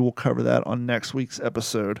 Maybe we'll cover that on next week's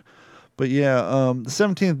episode. But yeah, the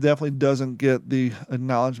 17th definitely doesn't get the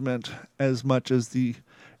acknowledgement as much as the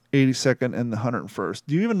 82nd and the 101st.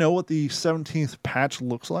 Do you even know what the 17th patch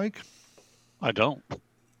looks like? I don't.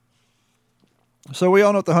 So we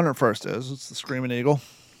all know what the 101st is. It's the Screaming Eagle,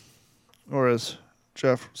 or as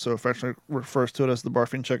Jeff so affectionately refers to it as the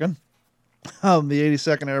Barfing Chicken. The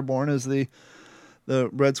 82nd Airborne is the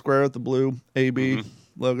red square with the blue AB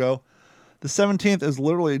logo. The 17th is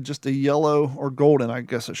literally just a yellow or golden, I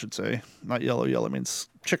guess I should say. Not yellow. Yellow means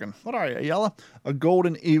chicken. What are you, a yellow? A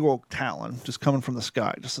golden eagle talon just coming from the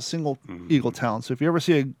sky. Just a single eagle talon. So if you ever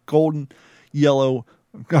see a golden eagle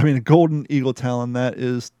talon, that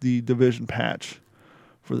is the division patch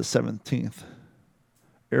for the 17th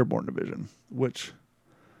Airborne Division, which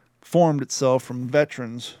formed itself from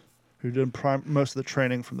veterans who did most of the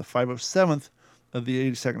training from the 507th of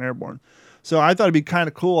the 82nd Airborne. So I thought it'd be kind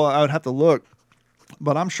of cool. I would have to look,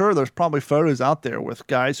 but I'm sure there's probably photos out there with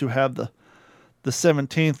guys who have the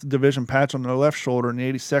 17th Division patch on their left shoulder and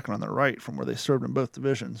the 82nd on their right from where they served in both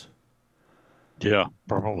divisions. Yeah,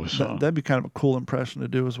 probably so. That'd be kind of a cool impression to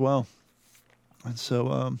do as well. And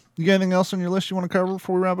so, you got anything else on your list you want to cover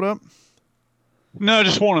before we wrap it up? No, I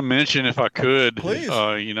just want to mention, if I could, please.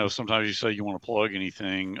 Sometimes you say you want to plug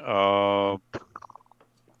anything.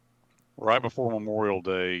 Right before Memorial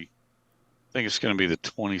Day, I think it's going to be the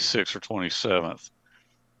 26th or 27th.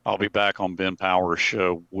 I'll be back on Ben Power's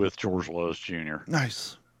show with George Lowe's Jr.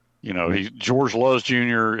 Nice. George Lowe's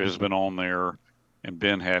Jr. has been on there, and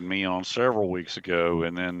Ben had me on several weeks ago,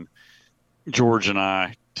 and then George and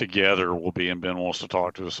I together will be, and Ben wants to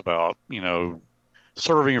talk to us about,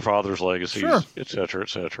 serving your father's legacies, sure, et cetera, et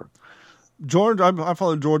cetera. George, I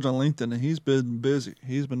follow George on LinkedIn, and he's been busy.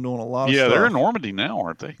 He's been doing a lot of stuff. Yeah, they're in Normandy now,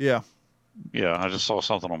 aren't they? Yeah. Yeah, I just saw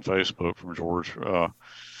something on Facebook from George.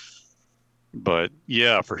 But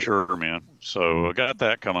yeah, for sure, man. So I got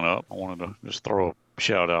that coming up. I wanted to just throw a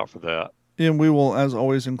shout out for that. And we will, as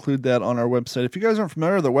always, include that on our website. If you guys aren't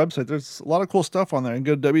familiar with our website, there's a lot of cool stuff on there. You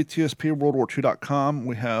can go to WTSPWWWII.com.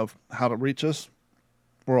 We have how to reach us,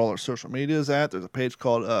 where all our social media is at. There's a page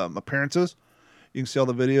called appearances. You can see all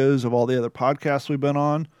the videos of all the other podcasts we've been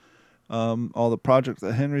on, all the projects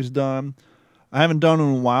that Henry's done. I haven't done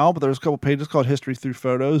in a while, but there's a couple pages called History Through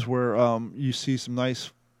Photos where you see some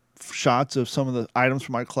nice shots of some of the items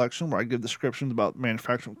from my collection where I give descriptions about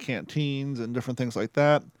manufacturing canteens and different things like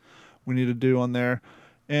that we need to do on there.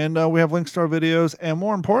 And we have links to our videos and,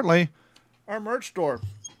 more importantly, our merch store.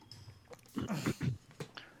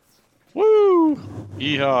 Woo!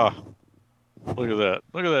 Yeehaw! Look at that.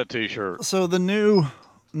 Look at that T-shirt. So the new,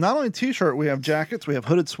 not only T-shirt, we have jackets, we have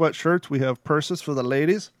hooded sweatshirts, we have purses for the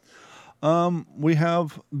ladies. We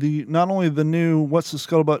have not only the new What's the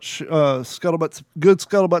Scuttlebutts Good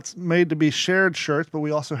Scuttlebutts Made to Be Shared shirts, but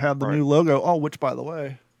we also have the new logo. Oh, which, by the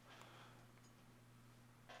way,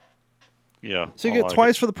 yeah. So you get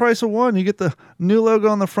twice for the price of one. You get the new logo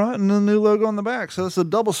on the front and the new logo on the back. So it's a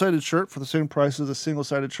double-sided shirt for the same price as a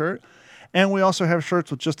single-sided shirt. And we also have shirts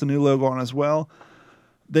with just a new logo on as well.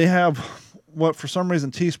 They have what, for some reason,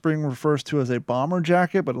 Teespring refers to as a bomber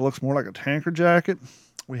jacket, but it looks more like a tanker jacket.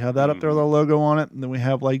 We have that up there with our logo on it. And then we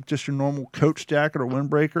have like just your normal coach jacket or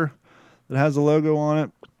windbreaker that has a logo on it.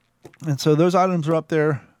 And so those items are up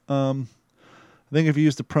there. I think if you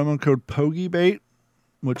use the promo code POGIEBAIT,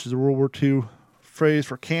 which is a World War II phrase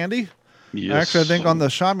for candy. Yes. Actually, I think on the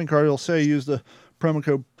shopping cart, it'll say use the promo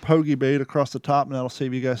code POGIEBAIT across the top, and that'll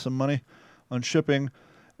save you guys some money on shipping,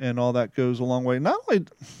 and all that goes a long way. Not only,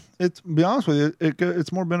 to be honest with you,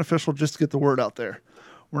 it's more beneficial just to get the word out there.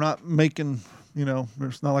 We're not making,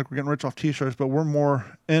 it's not like we're getting rich off T-shirts, but we're more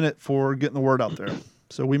in it for getting the word out there.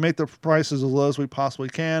 So we make the prices as low as we possibly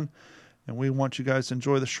can, and we want you guys to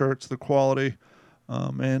enjoy the shirts, the quality,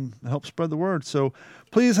 and help spread the word. So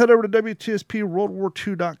please head over to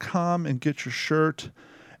WTSPWWII.com and get your shirt.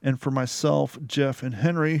 And for myself, Jeff, and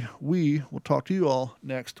Henry, we will talk to you all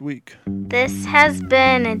next week. This has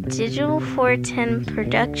been a Digital 410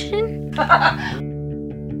 production.